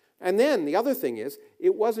 And then the other thing is,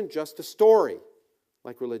 it wasn't just a story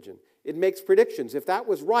like religion. It makes predictions. If that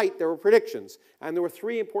was right, there were predictions. And there were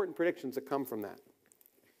three important predictions that come from that.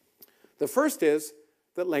 The first is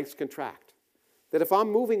that lengths contract. That if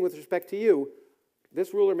I'm moving with respect to you,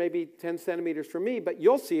 this ruler may be 10 centimeters from me, but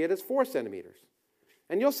you'll see it as 4 centimeters.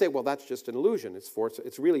 And you'll say, well, that's just an illusion.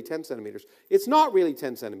 It's really 10 centimeters. It's not really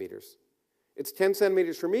 10 centimeters. It's 10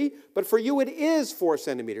 centimeters for me, but for you it is 4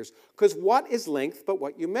 centimeters. Because what is length but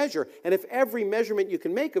what you measure? And if every measurement you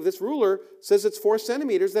can make of this ruler says it's 4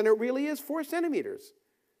 centimeters, then it really is 4 centimeters.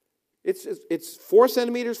 It's 4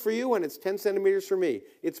 centimeters for you and it's 10 centimeters for me.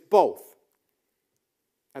 It's both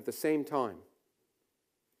at the same time.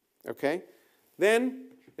 Okay? Then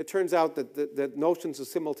it turns out that the notions of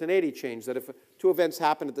simultaneity change, that if two events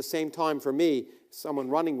happen at the same time for me, someone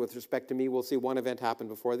running with respect to me will see one event happen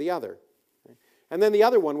before the other. Okay? And then the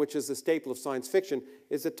other one, which is the staple of science fiction,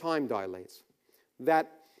 is that time dilates.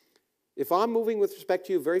 That if I'm moving with respect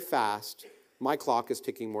to you very fast, my clock is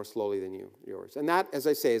ticking more slowly than yours. And that, as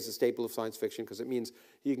I say, is the staple of science fiction because it means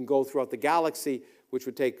you can go throughout the galaxy, which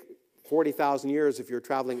would take 40,000 years if you're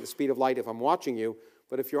traveling at the speed of light if I'm watching you.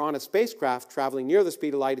 But if you're on a spacecraft traveling near the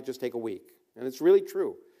speed of light, it just takes a week. And it's really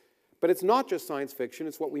true. But it's not just science fiction.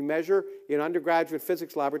 It's what we measure in undergraduate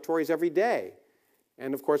physics laboratories every day.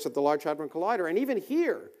 And, of course, at the Large Hadron Collider. And even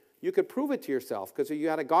here, you could prove it to yourself because if you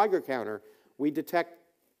had a Geiger counter, we detect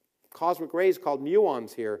cosmic rays called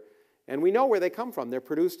muons here. And we know where they come from. They're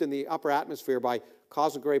produced in the upper atmosphere by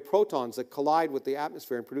cosmic ray protons that collide with the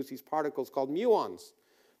atmosphere and produce these particles called muons.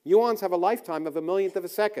 Muons have a lifetime of 1/millionth of a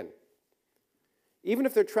second. Even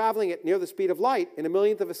if they're traveling at near the speed of light, in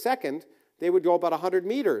 1/millionth of a second, they would go about 100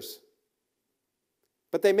 meters.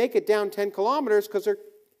 But they make it down 10 kilometers because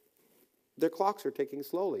their clocks are ticking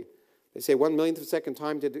slowly. They say 1/millionth of a second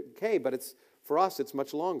time to decay, but for us it's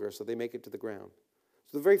much longer, so they make it to the ground.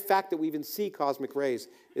 So the very fact that we even see cosmic rays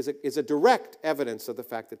is a direct evidence of the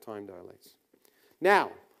fact that time dilates.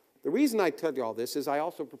 Now, the reason I tell you all this is I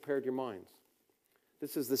also prepared your minds.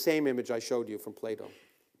 This is the same image I showed you from Plato.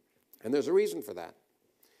 And there's a reason for that.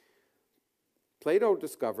 Plato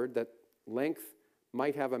discovered that length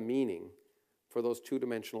might have a meaning for those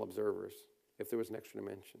two-dimensional observers if there was an extra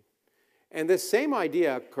dimension. And this same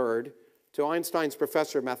idea occurred to Einstein's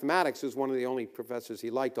professor of mathematics, who's one of the only professors he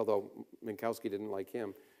liked, although Minkowski didn't like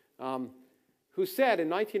him, who said in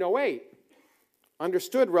 1908,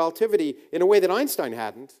 understood relativity in a way that Einstein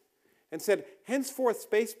hadn't, and said, henceforth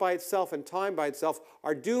space by itself and time by itself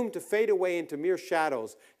are doomed to fade away into mere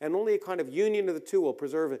shadows, and only a kind of union of the two will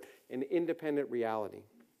preserve an independent reality.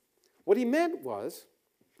 What he meant was,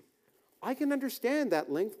 I can understand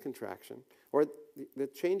that length contraction, or the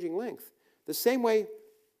changing length, the same way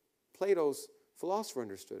Plato's philosopher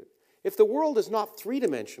understood it. If the world is not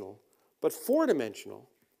three-dimensional, but four-dimensional,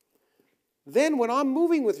 then when I'm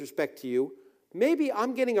moving with respect to you, maybe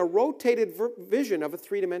I'm getting a rotated vision of a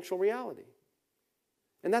three-dimensional reality.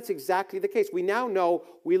 And that's exactly the case. We now know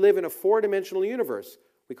we live in a four-dimensional universe.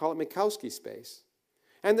 We call it Minkowski space.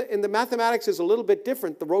 And the mathematics is a little bit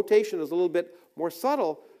different. The rotation is a little bit more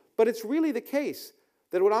subtle, but it's really the case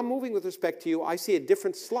that when I'm moving with respect to you, I see a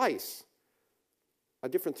different slice, a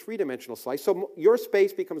different three-dimensional slice. So your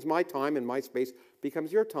space becomes my time and my space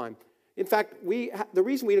becomes your time. In fact, the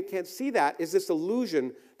reason we can't see that is this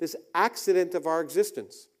illusion, this accident of our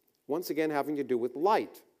existence, once again having to do with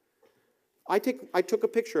light. I took a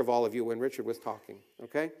picture of all of you when Richard was talking,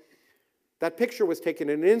 okay? That picture was taken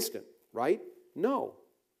in an instant, right? No.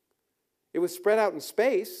 It was spread out in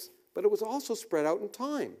space, but it was also spread out in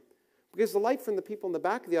time, because the light from the people in the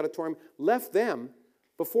back of the auditorium left them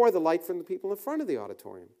before the light from the people in front of the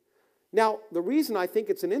auditorium. Now, the reason I think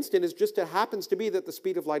it's an instant is just it happens to be that the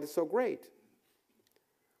speed of light is so great.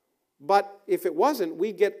 But if it wasn't,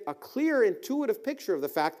 we get a clear, intuitive picture of the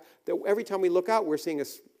fact that every time we look out, we're seeing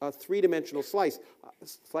a three-dimensional slice, a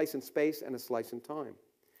slice in space and a slice in time.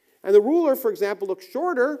 And the ruler, for example, looks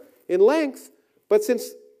shorter in length, but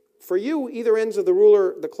since for you, either ends of the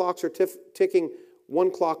ruler, the clocks are ticking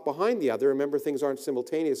one clock behind the other. Remember, things aren't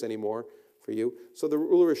simultaneous anymore for you. So the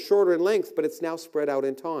ruler is shorter in length, but it's now spread out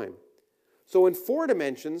in time. So in 4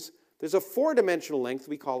 dimensions, there's a 4-dimensional length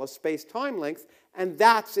we call a space-time length, and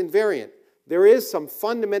that's invariant. There is some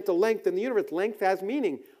fundamental length in the universe. Length has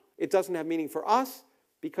meaning. It doesn't have meaning for us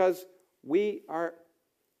because we are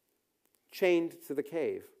chained to the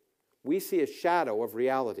cave. We see a shadow of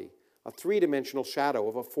reality, a 3-dimensional shadow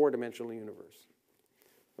of a 4-dimensional universe.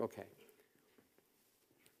 Okay.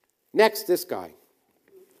 Next, this guy,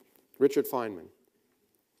 Richard Feynman,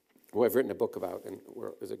 who I've written a book about and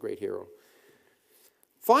is a great hero.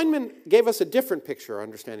 Feynman gave us a different picture or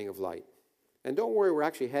understanding of light. And don't worry, we're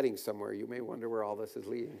actually heading somewhere. You may wonder where all this is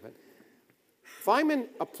leading. But Feynman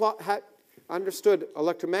understood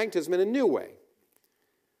electromagnetism in a new way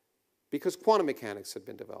because quantum mechanics had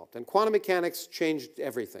been developed. And quantum mechanics changed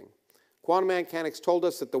everything. Quantum mechanics told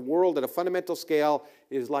us that the world at a fundamental scale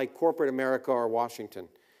is like corporate America or Washington.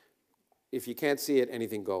 If you can't see it,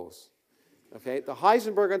 anything goes. Okay? The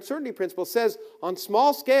Heisenberg uncertainty principle says on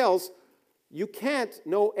small scales, you can't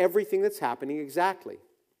know everything that's happening exactly.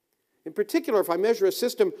 In particular, if I measure a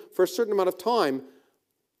system for a certain amount of time,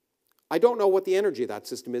 I don't know what the energy of that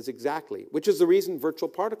system is exactly, which is the reason virtual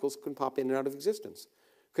particles can pop in and out of existence.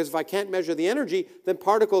 Because if I can't measure the energy, then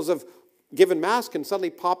particles of given mass can suddenly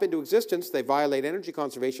pop into existence. They violate energy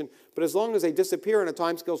conservation, but as long as they disappear in a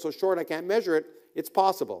time scale so short I can't measure it, it's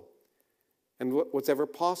possible. And what's ever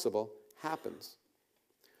possible happens.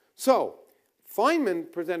 So,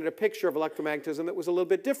 Feynman presented a picture of electromagnetism that was a little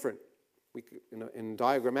bit different. In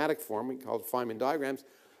diagrammatic form, we call it Feynman diagrams.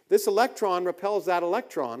 This electron repels that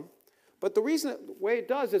electron, but the way it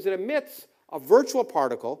does is it emits a virtual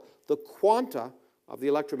particle, the quanta of the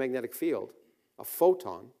electromagnetic field, a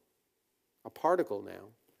photon, a particle now.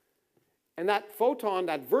 And that photon,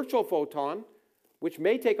 that virtual photon, which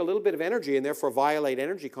may take a little bit of energy and therefore violate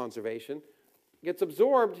energy conservation, gets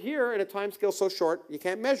absorbed here at a time scale so short you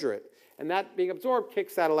can't measure it. And that being absorbed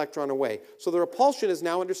kicks that electron away. So the repulsion is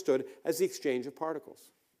now understood as the exchange of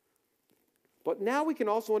particles. But now we can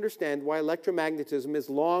also understand why electromagnetism is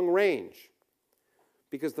long range.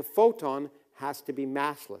 Because the photon has to be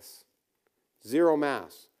massless. Zero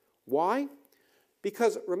mass. Why?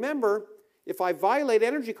 Because remember, if I violate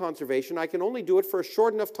energy conservation, I can only do it for a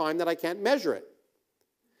short enough time that I can't measure it.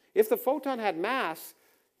 If the photon had mass,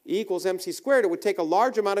 E equals mc squared, it would take a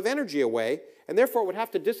large amount of energy away, and therefore it would have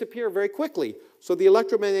to disappear very quickly. So the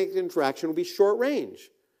electromagnetic interaction would be short range,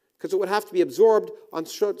 because it would have to be absorbed on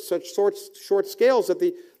such short scales that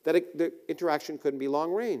the interaction couldn't be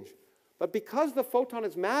long range. But because the photon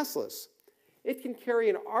is massless, it can carry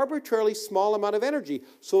an arbitrarily small amount of energy.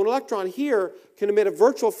 So an electron here can emit a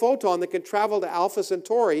virtual photon that can travel to Alpha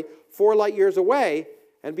Centauri 4 light years away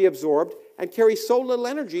and be absorbed and carry so little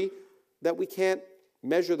energy that we can't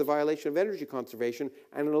measure the violation of energy conservation,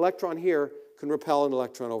 and an electron here can repel an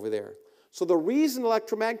electron over there. So the reason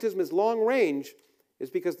electromagnetism is long range is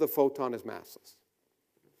because the photon is massless.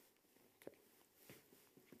 Okay.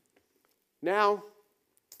 Now,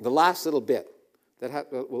 the last little bit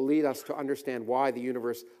that will lead us to understand why the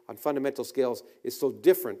universe on fundamental scales is so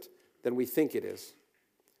different than we think it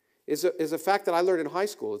is a fact that I learned in high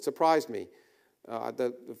school. It surprised me.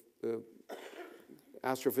 The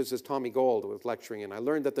astrophysicist Tommy Gold was lecturing, and I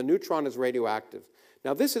learned that the neutron is radioactive.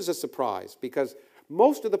 Now, this is a surprise because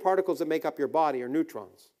most of the particles that make up your body are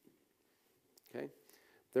neutrons. Okay?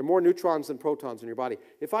 There are more neutrons than protons in your body.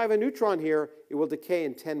 If I have a neutron here, it will decay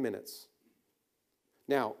in 10 minutes.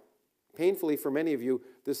 Now, painfully for many of you,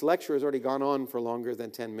 this lecture has already gone on for longer than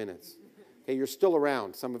 10 minutes. Okay, you're still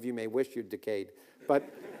around. Some of you may wish you'd decayed, but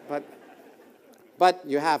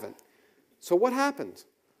you haven't. So what happened?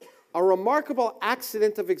 A remarkable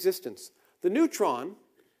accident of existence. The neutron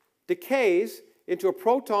decays into a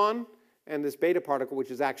proton and this beta particle, which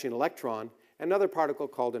is actually an electron, and another particle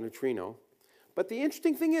called a neutrino. But the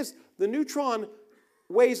interesting thing is the neutron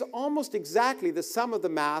weighs almost exactly the sum of the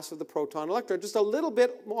mass of the proton and electron, just a little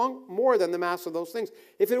bit more than the mass of those things.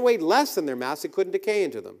 If it weighed less than their mass, it couldn't decay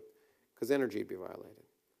into them, because energy would be violated.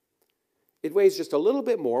 It weighs just a little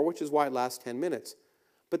bit more, which is why it lasts 10 minutes.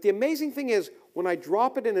 But the amazing thing is, when I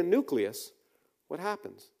drop it in a nucleus, what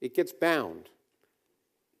happens? It gets bound.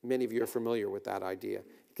 Many of you are familiar with that idea.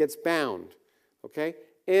 It gets bound, okay?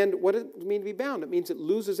 And what does it mean to be bound? It means it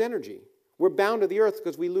loses energy. We're bound to the Earth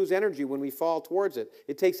because we lose energy when we fall towards it.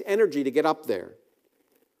 It takes energy to get up there.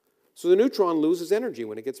 So the neutron loses energy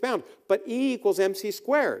when it gets bound. But E equals mc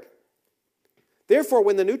squared. Therefore,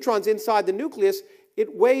 when the neutron's inside the nucleus,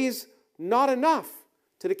 it weighs not enough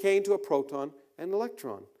to decay into a proton and an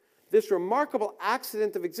electron. This remarkable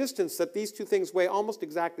accident of existence, that these two things weigh almost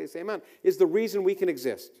exactly the same amount, is the reason we can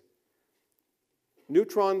exist.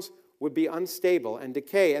 Neutrons would be unstable and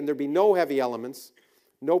decay, and there'd be no heavy elements,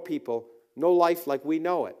 no people, no life like we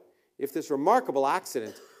know it, if this remarkable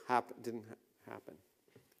accident didn't happen.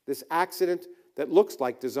 This accident that looks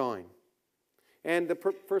like design. And the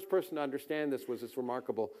first person to understand this was this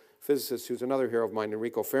remarkable physicist who's another hero of mine,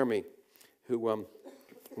 Enrico Fermi, who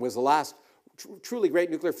was the last truly great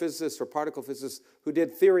nuclear physicist or particle physicist who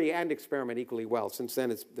did theory and experiment equally well. Since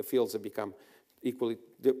then, the fields have become equally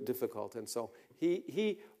difficult. And so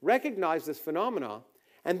he recognized this phenomena,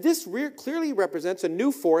 and this clearly represents a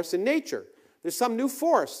new force in nature. There's some new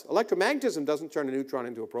force. Electromagnetism doesn't turn a neutron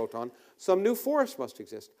into a proton. Some new force must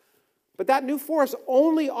exist. But that new force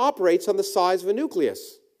only operates on the size of a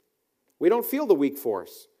nucleus. We don't feel the weak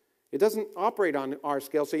force. It doesn't operate on our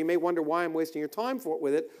scale, so you may wonder why I'm wasting your time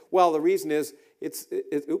with it. Well, the reason is,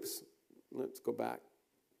 oops, let's go back.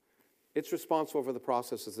 It's responsible for the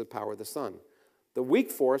processes that power the sun. The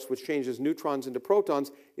weak force, which changes neutrons into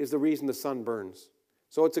protons, is the reason the sun burns.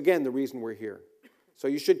 So it's, again, the reason we're here. So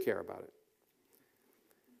you should care about it.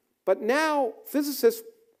 But now, physics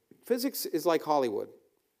is like Hollywood.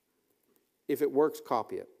 If it works,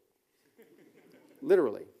 copy it.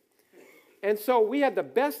 Literally. And so we had the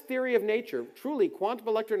best theory of nature. Truly, quantum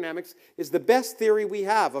electrodynamics is the best theory we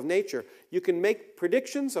have of nature. You can make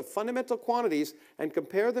predictions of fundamental quantities and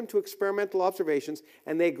compare them to experimental observations,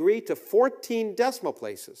 and they agree to 14 decimal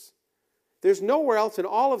places. There's nowhere else in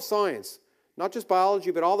all of science, not just biology,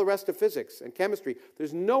 but all the rest of physics and chemistry,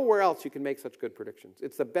 there's nowhere else you can make such good predictions.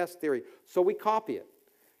 It's the best theory. So we copy it.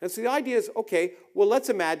 And so the idea is, okay, well, let's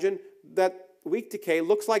imagine that weak decay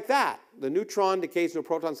looks like that. The neutron decays into a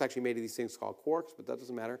proton. It's actually made of these things called quarks, but that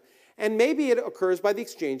doesn't matter. And maybe it occurs by the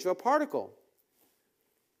exchange of a particle.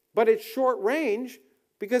 But it's short range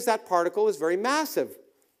because that particle is very massive.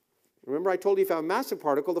 Remember, I told you if you have a massive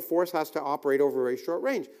particle, the force has to operate over a very short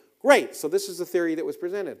range. Great, so this is the theory that was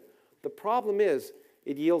presented. The problem is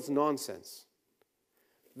it yields nonsense.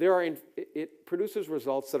 It produces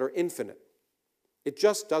results that are infinite. It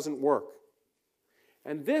just doesn't work.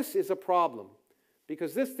 And this is a problem,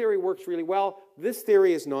 because this theory works really well. This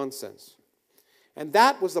theory is nonsense. And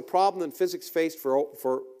that was the problem that physics faced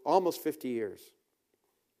for almost 50 years.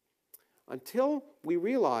 Until we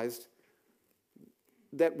realized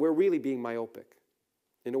that we're really being myopic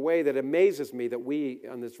in a way that amazes me that we,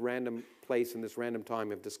 on this random place in this random time,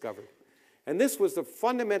 have discovered. And this was the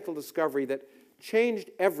fundamental discovery that changed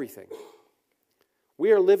everything.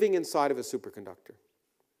 We are living inside of a superconductor.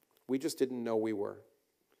 We just didn't know we were.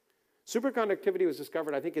 Superconductivity was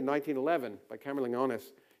discovered, I think, in 1911 by Camerlingionis.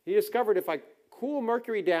 He discovered if I cool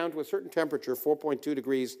mercury down to a certain temperature, 4.2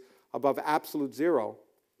 degrees above absolute zero,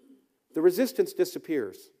 the resistance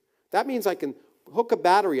disappears. That means I can hook a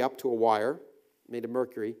battery up to a wire made of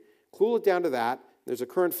mercury, cool it down to that, there's a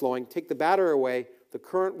current flowing, take the battery away, the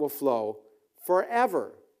current will flow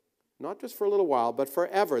forever. Not just for a little while, but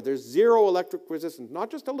forever. There's zero electric resistance. Not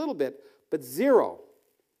just a little bit, but zero.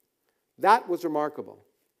 That was remarkable.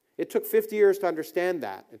 It took 50 years to understand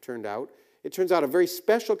that, it turned out. It turns out a very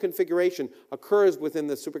special configuration occurs within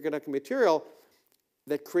the superconducting material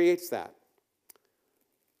that creates that.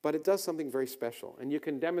 But it does something very special. And you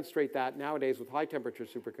can demonstrate that nowadays with high-temperature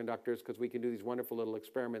superconductors, because we can do these wonderful little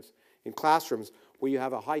experiments in classrooms where you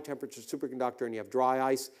have a high-temperature superconductor and you have dry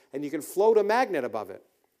ice, and you can float a magnet above it.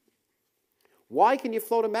 Why can you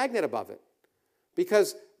float a magnet above it?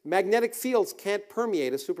 Because magnetic fields can't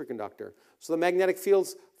permeate a superconductor. So the magnetic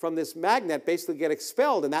fields from this magnet basically get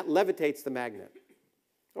expelled, and that levitates the magnet.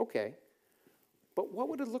 Okay. But what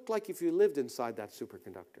would it look like if you lived inside that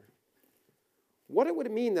superconductor? What would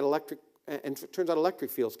it mean that and it turns out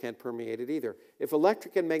electric fields can't permeate it either. If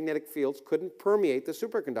electric and magnetic fields couldn't permeate the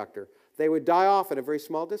superconductor, they would die off at a very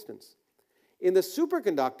small distance. In the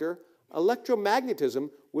superconductor, electromagnetism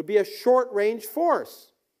would be a short-range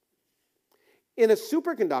force. In a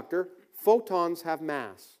superconductor, photons have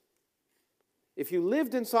mass. If you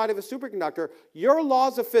lived inside of a superconductor, your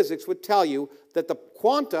laws of physics would tell you that the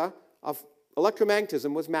quanta of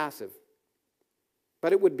electromagnetism was massive.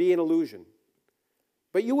 But it would be an illusion.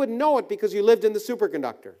 But you wouldn't know it because you lived in the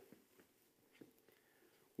superconductor.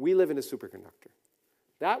 We live in a superconductor.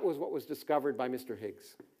 That was what was discovered by Mr.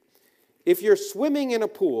 Higgs. If you're swimming in a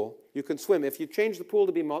pool, you can swim. If you change the pool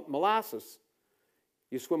to be molasses,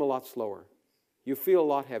 you swim a lot slower. You feel a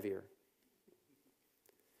lot heavier.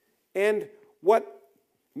 And what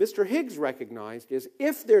Mr. Higgs recognized is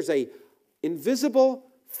if there's an invisible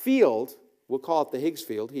field, we'll call it the Higgs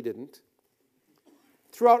field, he didn't,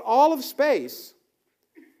 throughout all of space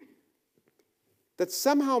that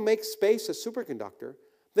somehow makes space a superconductor,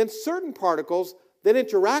 then certain particles that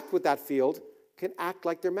interact with that field can act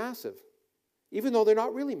like they're massive, even though they're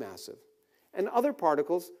not really massive. And other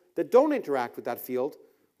particles that don't interact with that field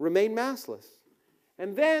remain massless.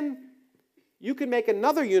 And then you can make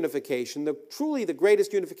another unification, truly the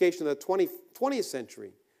greatest unification of the 20th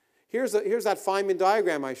century. Here's that Feynman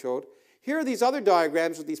diagram I showed. Here are these other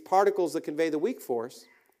diagrams with these particles that convey the weak force.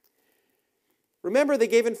 Remember, they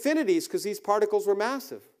gave infinities because these particles were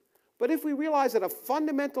massive. But if we realize at a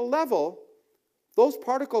fundamental level, those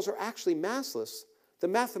particles are actually massless, the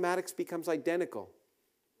mathematics becomes identical.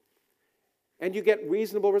 And you get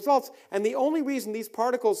reasonable results. And the only reason these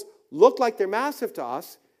particles look like they're massive to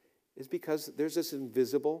us is because there's this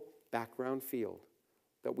invisible background field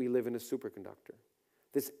that we live in a superconductor.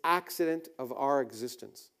 This accident of our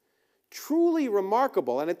existence. Truly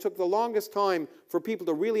remarkable, and it took the longest time for people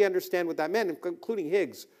to really understand what that meant, including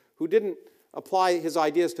Higgs, who didn't apply his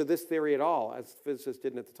ideas to this theory at all, as physicists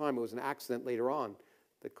didn't at the time. It was an accident later on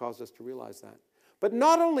that caused us to realize that. But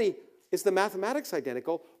not only is the mathematics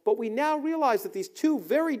identical, but we now realize that these two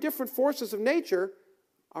very different forces of nature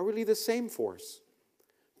are really the same force.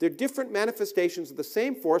 They're different manifestations of the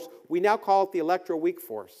same force. We now call it the electroweak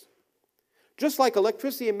force. Just like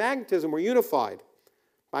electricity and magnetism were unified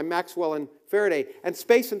by Maxwell and Faraday, and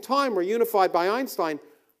space and time were unified by Einstein,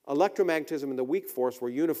 electromagnetism and the weak force were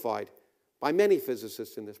unified by many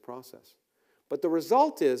physicists in this process. But the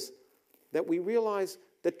result is that we realize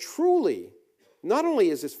that truly, not only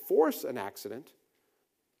is this force an accident,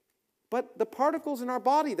 but the particles in our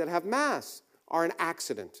body that have mass are an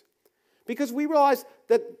accident. Because we realize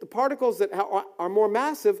that the particles that are more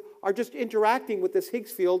massive are just interacting with this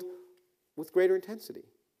Higgs field with greater intensity.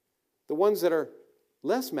 The ones that are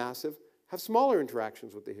less massive have smaller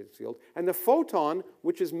interactions with the Higgs field. And the photon,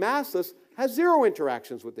 which is massless, has zero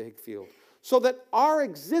interactions with the Higgs field. So that our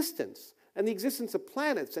existence and the existence of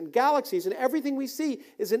planets and galaxies and everything we see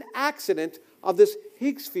is an accident of this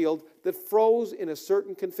Higgs field that froze in a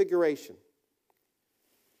certain configuration.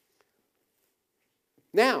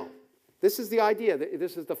 Now, this is the idea.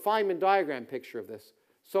 This is the Feynman diagram picture of this.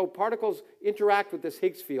 So particles interact with this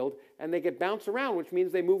Higgs field and they get bounced around, which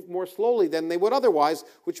means they move more slowly than they would otherwise,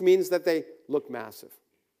 which means that they look massive.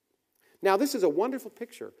 Now, this is a wonderful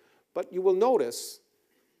picture, but you will notice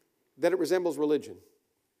that it resembles religion.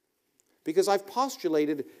 Because I've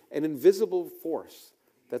postulated an invisible force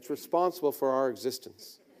that's responsible for our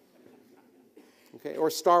existence. Okay?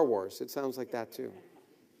 Or Star Wars, it sounds like that too.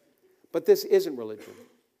 But this isn't religion.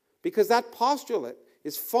 Because that postulate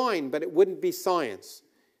is fine, but it wouldn't be science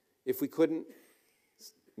if we couldn't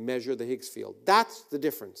measure the Higgs field. That's the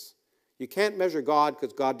difference. You can't measure God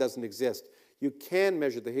because God doesn't exist. You can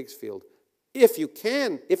measure the Higgs field. If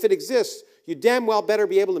it exists, you damn well better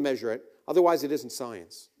be able to measure it. Otherwise, it isn't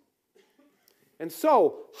science. And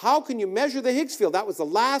so, how can you measure the Higgs field? That was the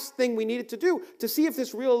last thing we needed to do to see if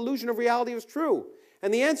this real illusion of reality was true.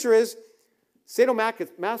 And the answer is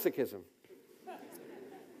sadomasochism.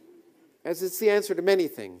 As it's the answer to many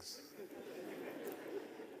things.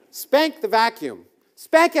 Spank the vacuum.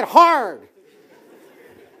 Spank it hard.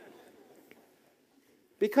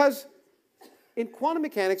 Because in quantum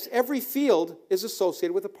mechanics, every field is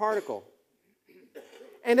associated with a particle.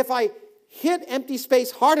 And if I hit empty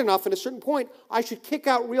space hard enough at a certain point, I should kick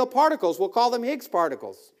out real particles. We'll call them Higgs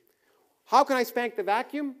particles. How can I spank the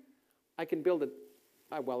vacuum? I can build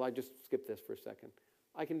I just skipped this for a second.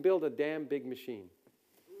 I can build a damn big machine.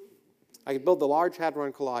 I can build the Large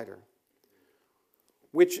Hadron Collider,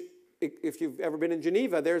 which, if you've ever been in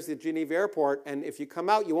Geneva, there's the Geneva airport, and if you come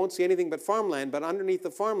out, you won't see anything but farmland, but underneath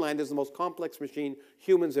the farmland is the most complex machine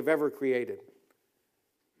humans have ever created.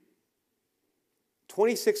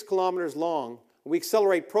 26 kilometers long. We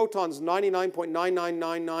accelerate protons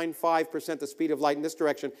 99.99995% the speed of light in this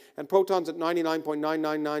direction, and protons at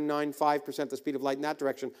 99.99995% the speed of light in that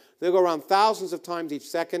direction. They'll go around thousands of times each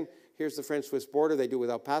second. Here's the French-Swiss border. They do it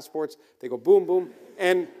without passports. They go boom, boom.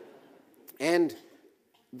 And And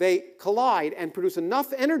they collide and produce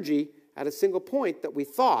enough energy at a single point that we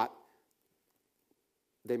thought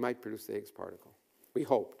they might produce the Higgs particle. We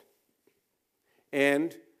hoped.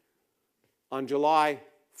 And on July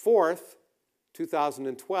 4th,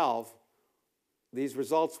 2012, these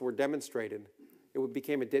results were demonstrated.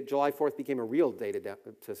 July 4th became a real day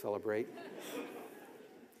to celebrate.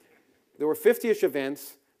 There were 50-ish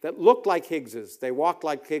events that looked like Higgses. They walked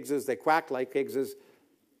like Higgses. They quacked like Higgses.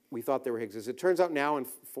 We thought they were Higgses. It turns out now,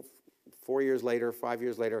 4 years later, 5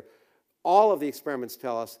 years later, all of the experiments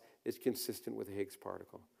tell us it's consistent with the Higgs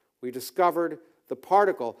particle. We discovered the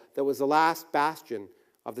particle that was the last bastion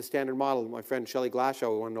of the Standard Model. My friend Shelley Glashow,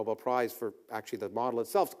 who won a Nobel Prize for actually the model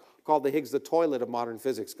itself, called the Higgs the toilet of modern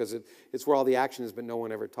physics, because it's where all the action is, but no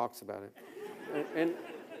one ever talks about it.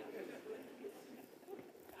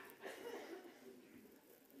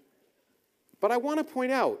 But I want to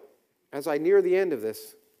point out, as I near the end of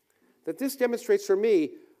this, that this demonstrates for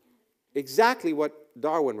me exactly what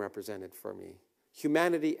Darwin represented for me: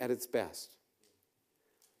 humanity at its best.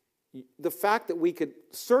 The fact that we could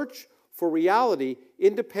search for reality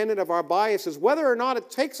independent of our biases, whether or not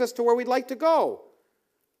it takes us to where we'd like to go.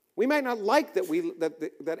 We might not like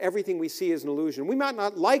that everything we see is an illusion. We might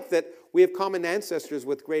not like that we have common ancestors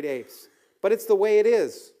with great apes, but it's the way it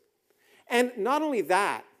is. And not only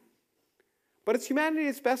that, but it's humanity at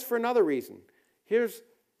its best for another reason. Here's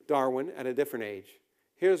Darwin at a different age.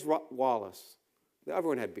 Here's Wallace.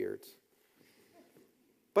 Everyone had beards.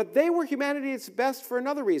 But they were humanity at its best for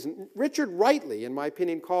another reason. Richard rightly, in my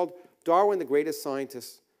opinion, called Darwin the greatest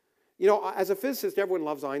scientist. You know, as a physicist, everyone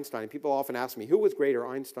loves Einstein. People often ask me, who was greater,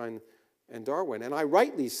 Einstein and Darwin? And I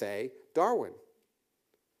rightly say Darwin.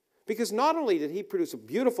 Because not only did he produce a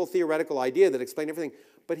beautiful theoretical idea that explained everything,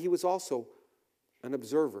 but he was also an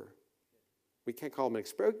observer. We can't call him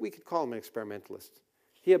we could call him an experimentalist.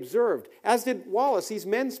 He observed, as did Wallace. These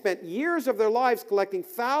men spent years of their lives collecting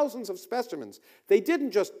thousands of specimens. They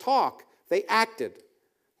didn't just talk, they acted.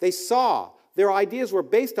 They saw. Their ideas were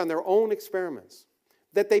based on their own experiments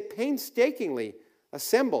that they painstakingly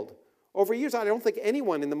assembled over years. I don't think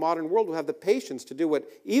anyone in the modern world will have the patience to do what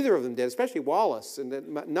either of them did, especially Wallace and the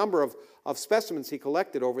number of specimens he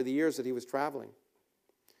collected over the years that he was traveling.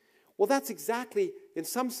 Well, that's exactly, in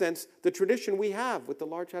some sense, the tradition we have with the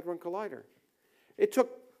Large Hadron Collider. It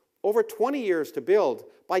took over 20 years to build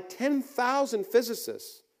by 10,000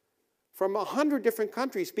 physicists from 100 different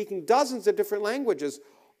countries speaking dozens of different languages,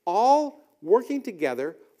 all working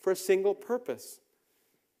together for a single purpose: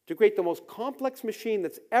 to create the most complex machine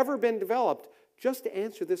that's ever been developed just to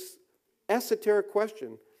answer this esoteric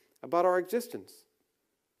question about our existence.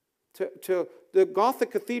 The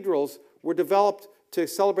Gothic cathedrals were developed to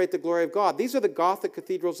celebrate the glory of God. These are the Gothic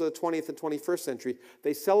cathedrals of the 20th and 21st century.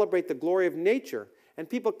 They celebrate the glory of nature. And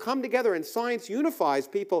people come together, and science unifies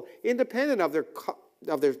people independent of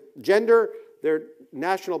their gender, their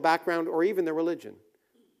national background, or even their religion.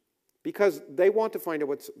 Because they want to find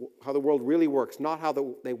out how the world really works, not how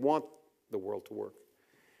they want the world to work.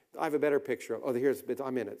 I have a better picture.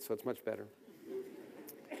 I'm in it, so it's much better.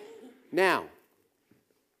 Now,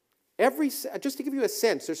 just to give you a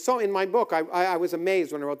sense, in my book, I was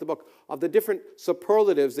amazed when I wrote the book of the different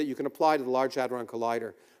superlatives that you can apply to the Large Hadron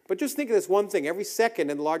Collider. But just think of this one thing. Every second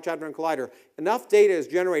in the Large Hadron Collider, enough data is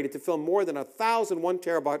generated to fill more than 1,000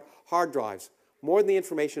 1-terabyte hard drives, more than the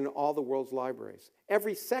information in all the world's libraries.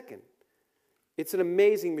 Every second. It's an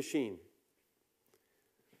amazing machine.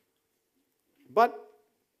 But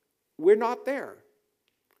we're not there.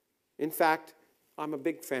 In fact, I'm a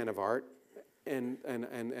big fan of art. And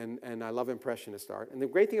I love Impressionist art. And the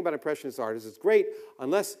great thing about Impressionist art is it's great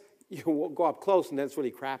unless you go up close and then it's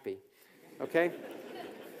really crappy. Okay?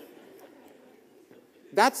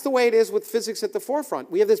 That's the way it is with physics at the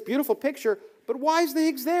forefront. We have this beautiful picture, but why is the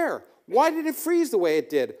Higgs there? Why did it freeze the way it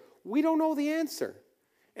did? We don't know the answer.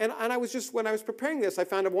 And when I was preparing this, I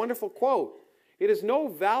found a wonderful quote. It is no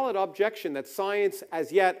valid objection that science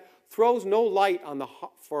as yet throws no light on the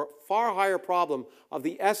far higher problem of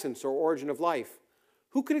the essence or origin of life.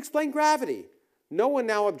 Who can explain gravity? No one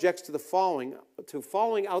now objects to following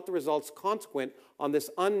out the results consequent on this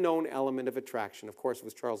unknown element of attraction. Of course, it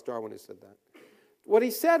was Charles Darwin who said that. What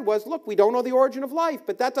he said was, look, we don't know the origin of life,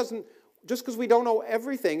 but that doesn't, just because we don't know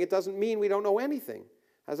everything, it doesn't mean we don't know anything.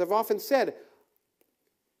 As I've often said,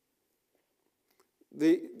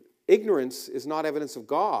 the ignorance is not evidence of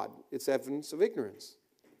God, it's evidence of ignorance.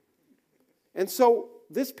 And so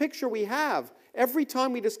this picture we have, every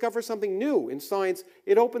time we discover something new in science,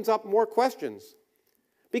 it opens up more questions.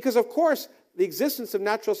 Because, of course, the existence of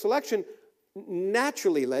natural selection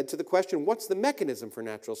naturally led to the question, what's the mechanism for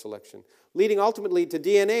natural selection? Leading ultimately to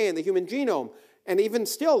DNA and the human genome, and even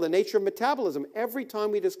still the nature of metabolism. Every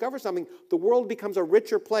time we discover something, the world becomes a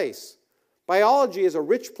richer place. Biology is a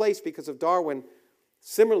rich place because of Darwin.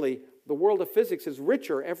 Similarly, the world of physics is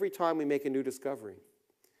richer every time we make a new discovery.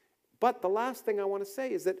 But the last thing I want to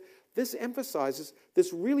say is that this emphasizes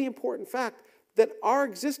this really important fact that our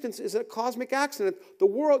existence is a cosmic accident. The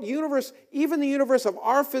world, universe, even the universe of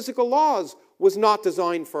our physical laws was not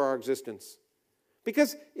designed for our existence.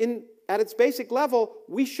 Because at its basic level,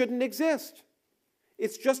 we shouldn't exist.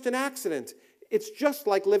 It's just an accident. It's just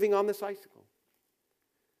like living on this icicle.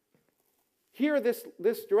 Here,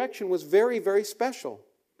 this direction was very, very special.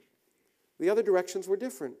 The other directions were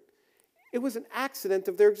different. It was an accident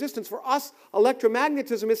of their existence. For us,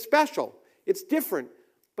 electromagnetism is special. It's different,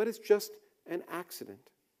 but it's just an accident.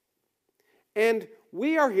 And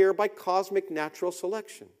we are here by cosmic natural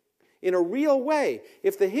selection. In a real way,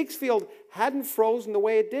 if the Higgs field hadn't frozen the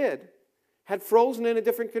way it did, had frozen in a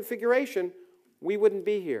different configuration, we wouldn't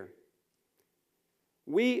be here.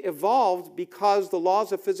 We evolved because the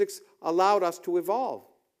laws of physics allowed us to evolve,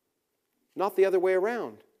 not the other way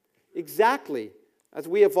around. Exactly as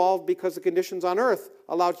we evolved because the conditions on Earth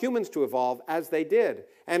allowed humans to evolve as they did.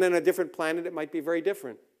 And on a different planet, it might be very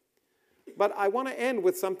different. But I want to end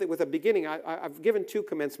with something, with a beginning. I've given 2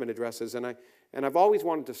 commencement addresses, and I've always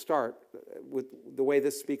wanted to start with the way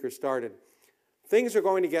this speaker started. Things are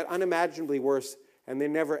going to get unimaginably worse, and they're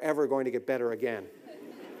never, ever going to get better again.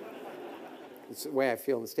 It's the way I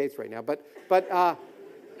feel in the States right now. But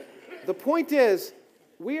the point is,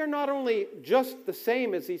 we are not only just the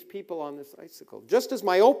same as these people on this icicle, just as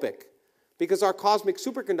myopic, because our cosmic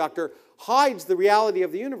superconductor hides the reality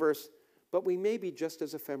of the universe, but we may be just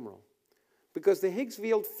as ephemeral. Because the Higgs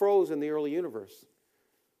field froze in the early universe,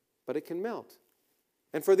 but it can melt.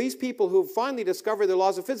 And for these people who finally discovered the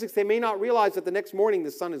laws of physics, they may not realize that the next morning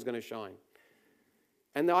the sun is going to shine.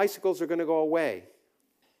 And the icicles are going to go away.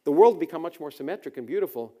 The world will become much more symmetric and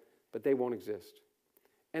beautiful, but they won't exist.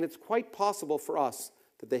 And it's quite possible for us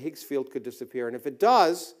that the Higgs field could disappear. And if it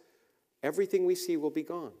does, everything we see will be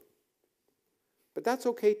gone. But that's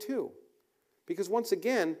okay too. Because once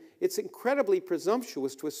again, it's incredibly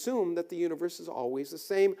presumptuous to assume that the universe is always the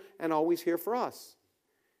same and always here for us.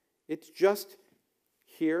 It's just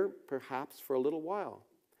here, perhaps, for a little while.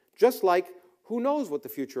 Just like, who knows what the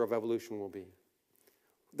future of evolution will be?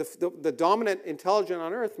 The dominant intelligent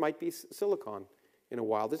on Earth might be silicon in a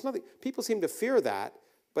while. There's nothing. People seem to fear that,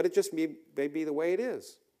 but it just may be the way it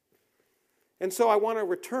is. And so I want to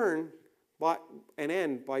return and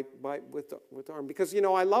end with Darwin. Because,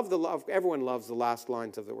 I love everyone loves the last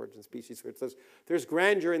lines of the Origin of Species, where it says, there's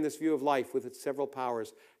grandeur in this view of life with its several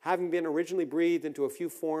powers, having been originally breathed into a few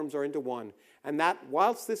forms or into one, and that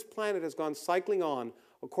whilst this planet has gone cycling on,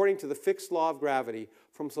 according to the fixed law of gravity,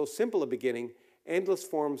 from so simple a beginning, endless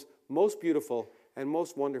forms, most beautiful and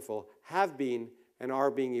most wonderful, have been and are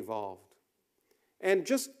being evolved. And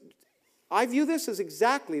I view this as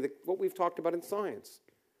exactly what we've talked about in science.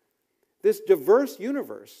 This diverse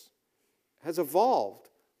universe has evolved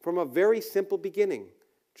from a very simple beginning,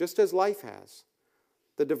 just as life has.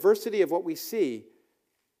 The diversity of what we see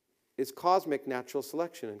is cosmic natural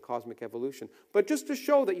selection and cosmic evolution. But just to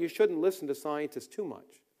show that you shouldn't listen to scientists too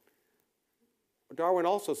much, Darwin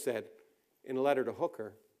also said in a letter to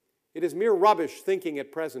Hooker, it is mere rubbish thinking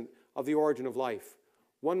at present of the origin of life.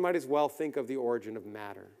 One might as well think of the origin of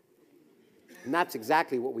matter. And that's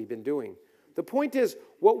exactly what we've been doing. The point is,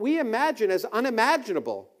 what we imagine as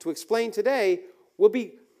unimaginable to explain today will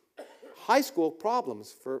be high school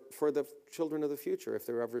problems for the children of the future, if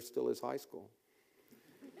there ever still is high school.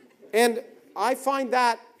 And I find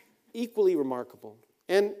that equally remarkable.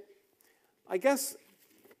 And I guess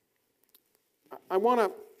I'm going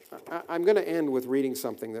to end with reading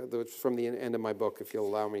something that's from the end of my book, if you'll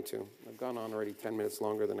allow me to. I've gone on already 10 minutes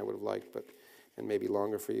longer than I would have liked, and maybe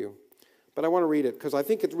longer for you. But I want to read it, because I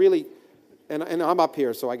think it's really... And I'm up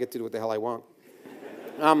here, so I get to do what the hell I want.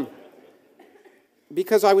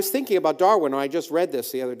 Because I was thinking about Darwin, and I just read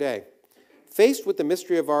this the other day. Faced with the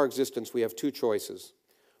mystery of our existence, we have 2 choices.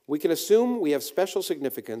 We can assume we have special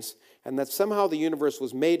significance and that somehow the universe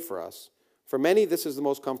was made for us. For many, this is the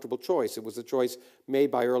most comfortable choice. It was a choice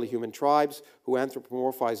made by early human tribes who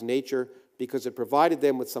anthropomorphized nature because it provided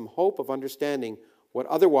them with some hope of understanding what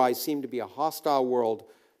otherwise seemed to be a hostile world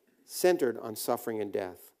centered on suffering and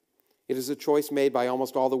death. It is a choice made by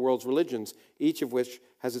almost all the world's religions, each of which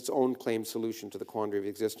has its own claimed solution to the quandary of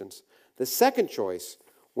existence. The second choice,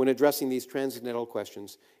 when addressing these transcendental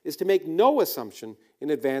questions, is to make no assumption in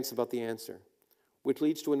advance about the answer, which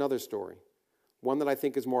leads to another story, one that I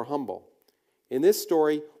think is more humble. In this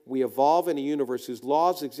story, we evolve in a universe whose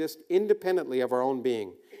laws exist independently of our own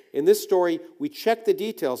being. In this story, we check the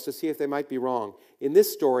details to see if they might be wrong. In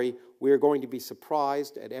this story, we are going to be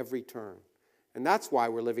surprised at every turn. And that's why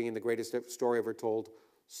we're living in the greatest story ever told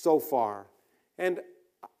so far. And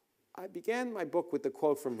I began my book with the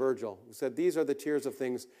quote from Virgil, who said, "These are the tears of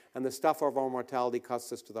things, and the stuff of our mortality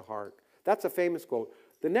cuts us to the heart." That's a famous quote.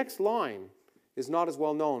 The next line is not as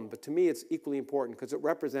well known, but to me it's equally important because it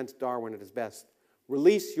represents Darwin at his best.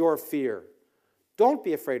 Release your fear. Don't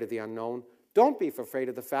be afraid of the unknown. Don't be afraid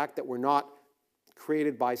of the fact that we're not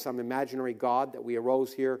created by some imaginary God, that we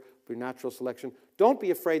arose here through natural selection. Don't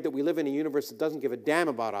be afraid that we live in a universe that doesn't give a damn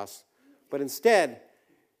about us, but instead,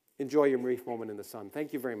 enjoy your brief moment in the sun.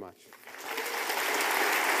 Thank you very much.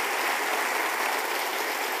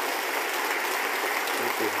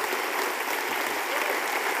 Thank you.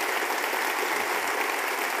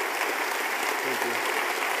 Thank you. Thank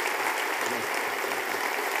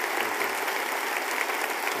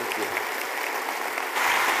you.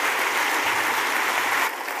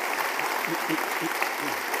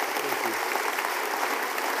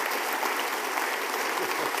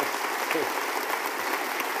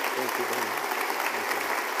 Thank you very much.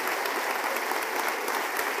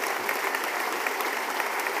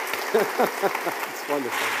 It's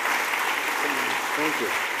wonderful. Thank you.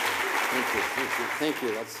 Thank you. Thank you. Thank you.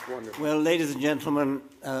 That's wonderful. Well, ladies and gentlemen,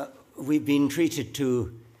 we've been treated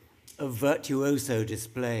to a virtuoso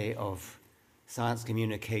display of science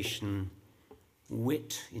communication,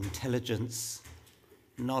 wit, intelligence,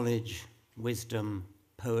 knowledge, wisdom,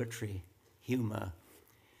 poetry, humor.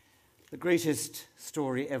 The greatest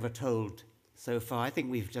story ever told so far. I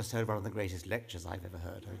think we've just heard one of the greatest lectures I've ever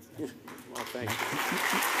heard. Well, thank you.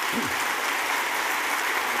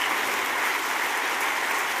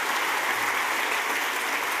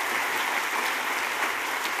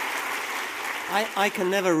 I can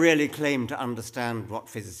never really claim to understand what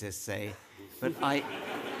physicists say, but I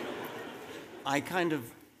kind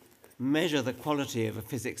of measure the quality of a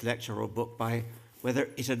physics lecture or book by whether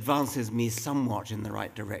it advances me somewhat in the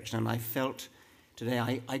right direction. And I felt today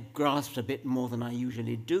I grasped a bit more than I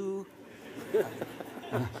usually do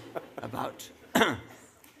about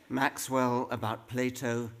Maxwell, about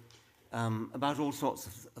Plato, about all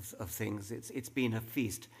sorts of things. It's been a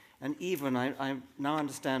feast. And even I now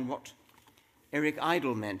understand what Eric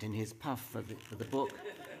Idle meant in his puff for the book,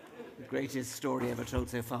 the greatest story ever told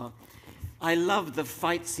so far. I loved the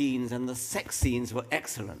fight scenes, and the sex scenes were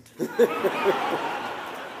excellent.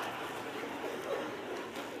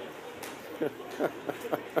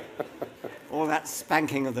 All that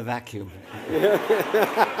spanking of the vacuum.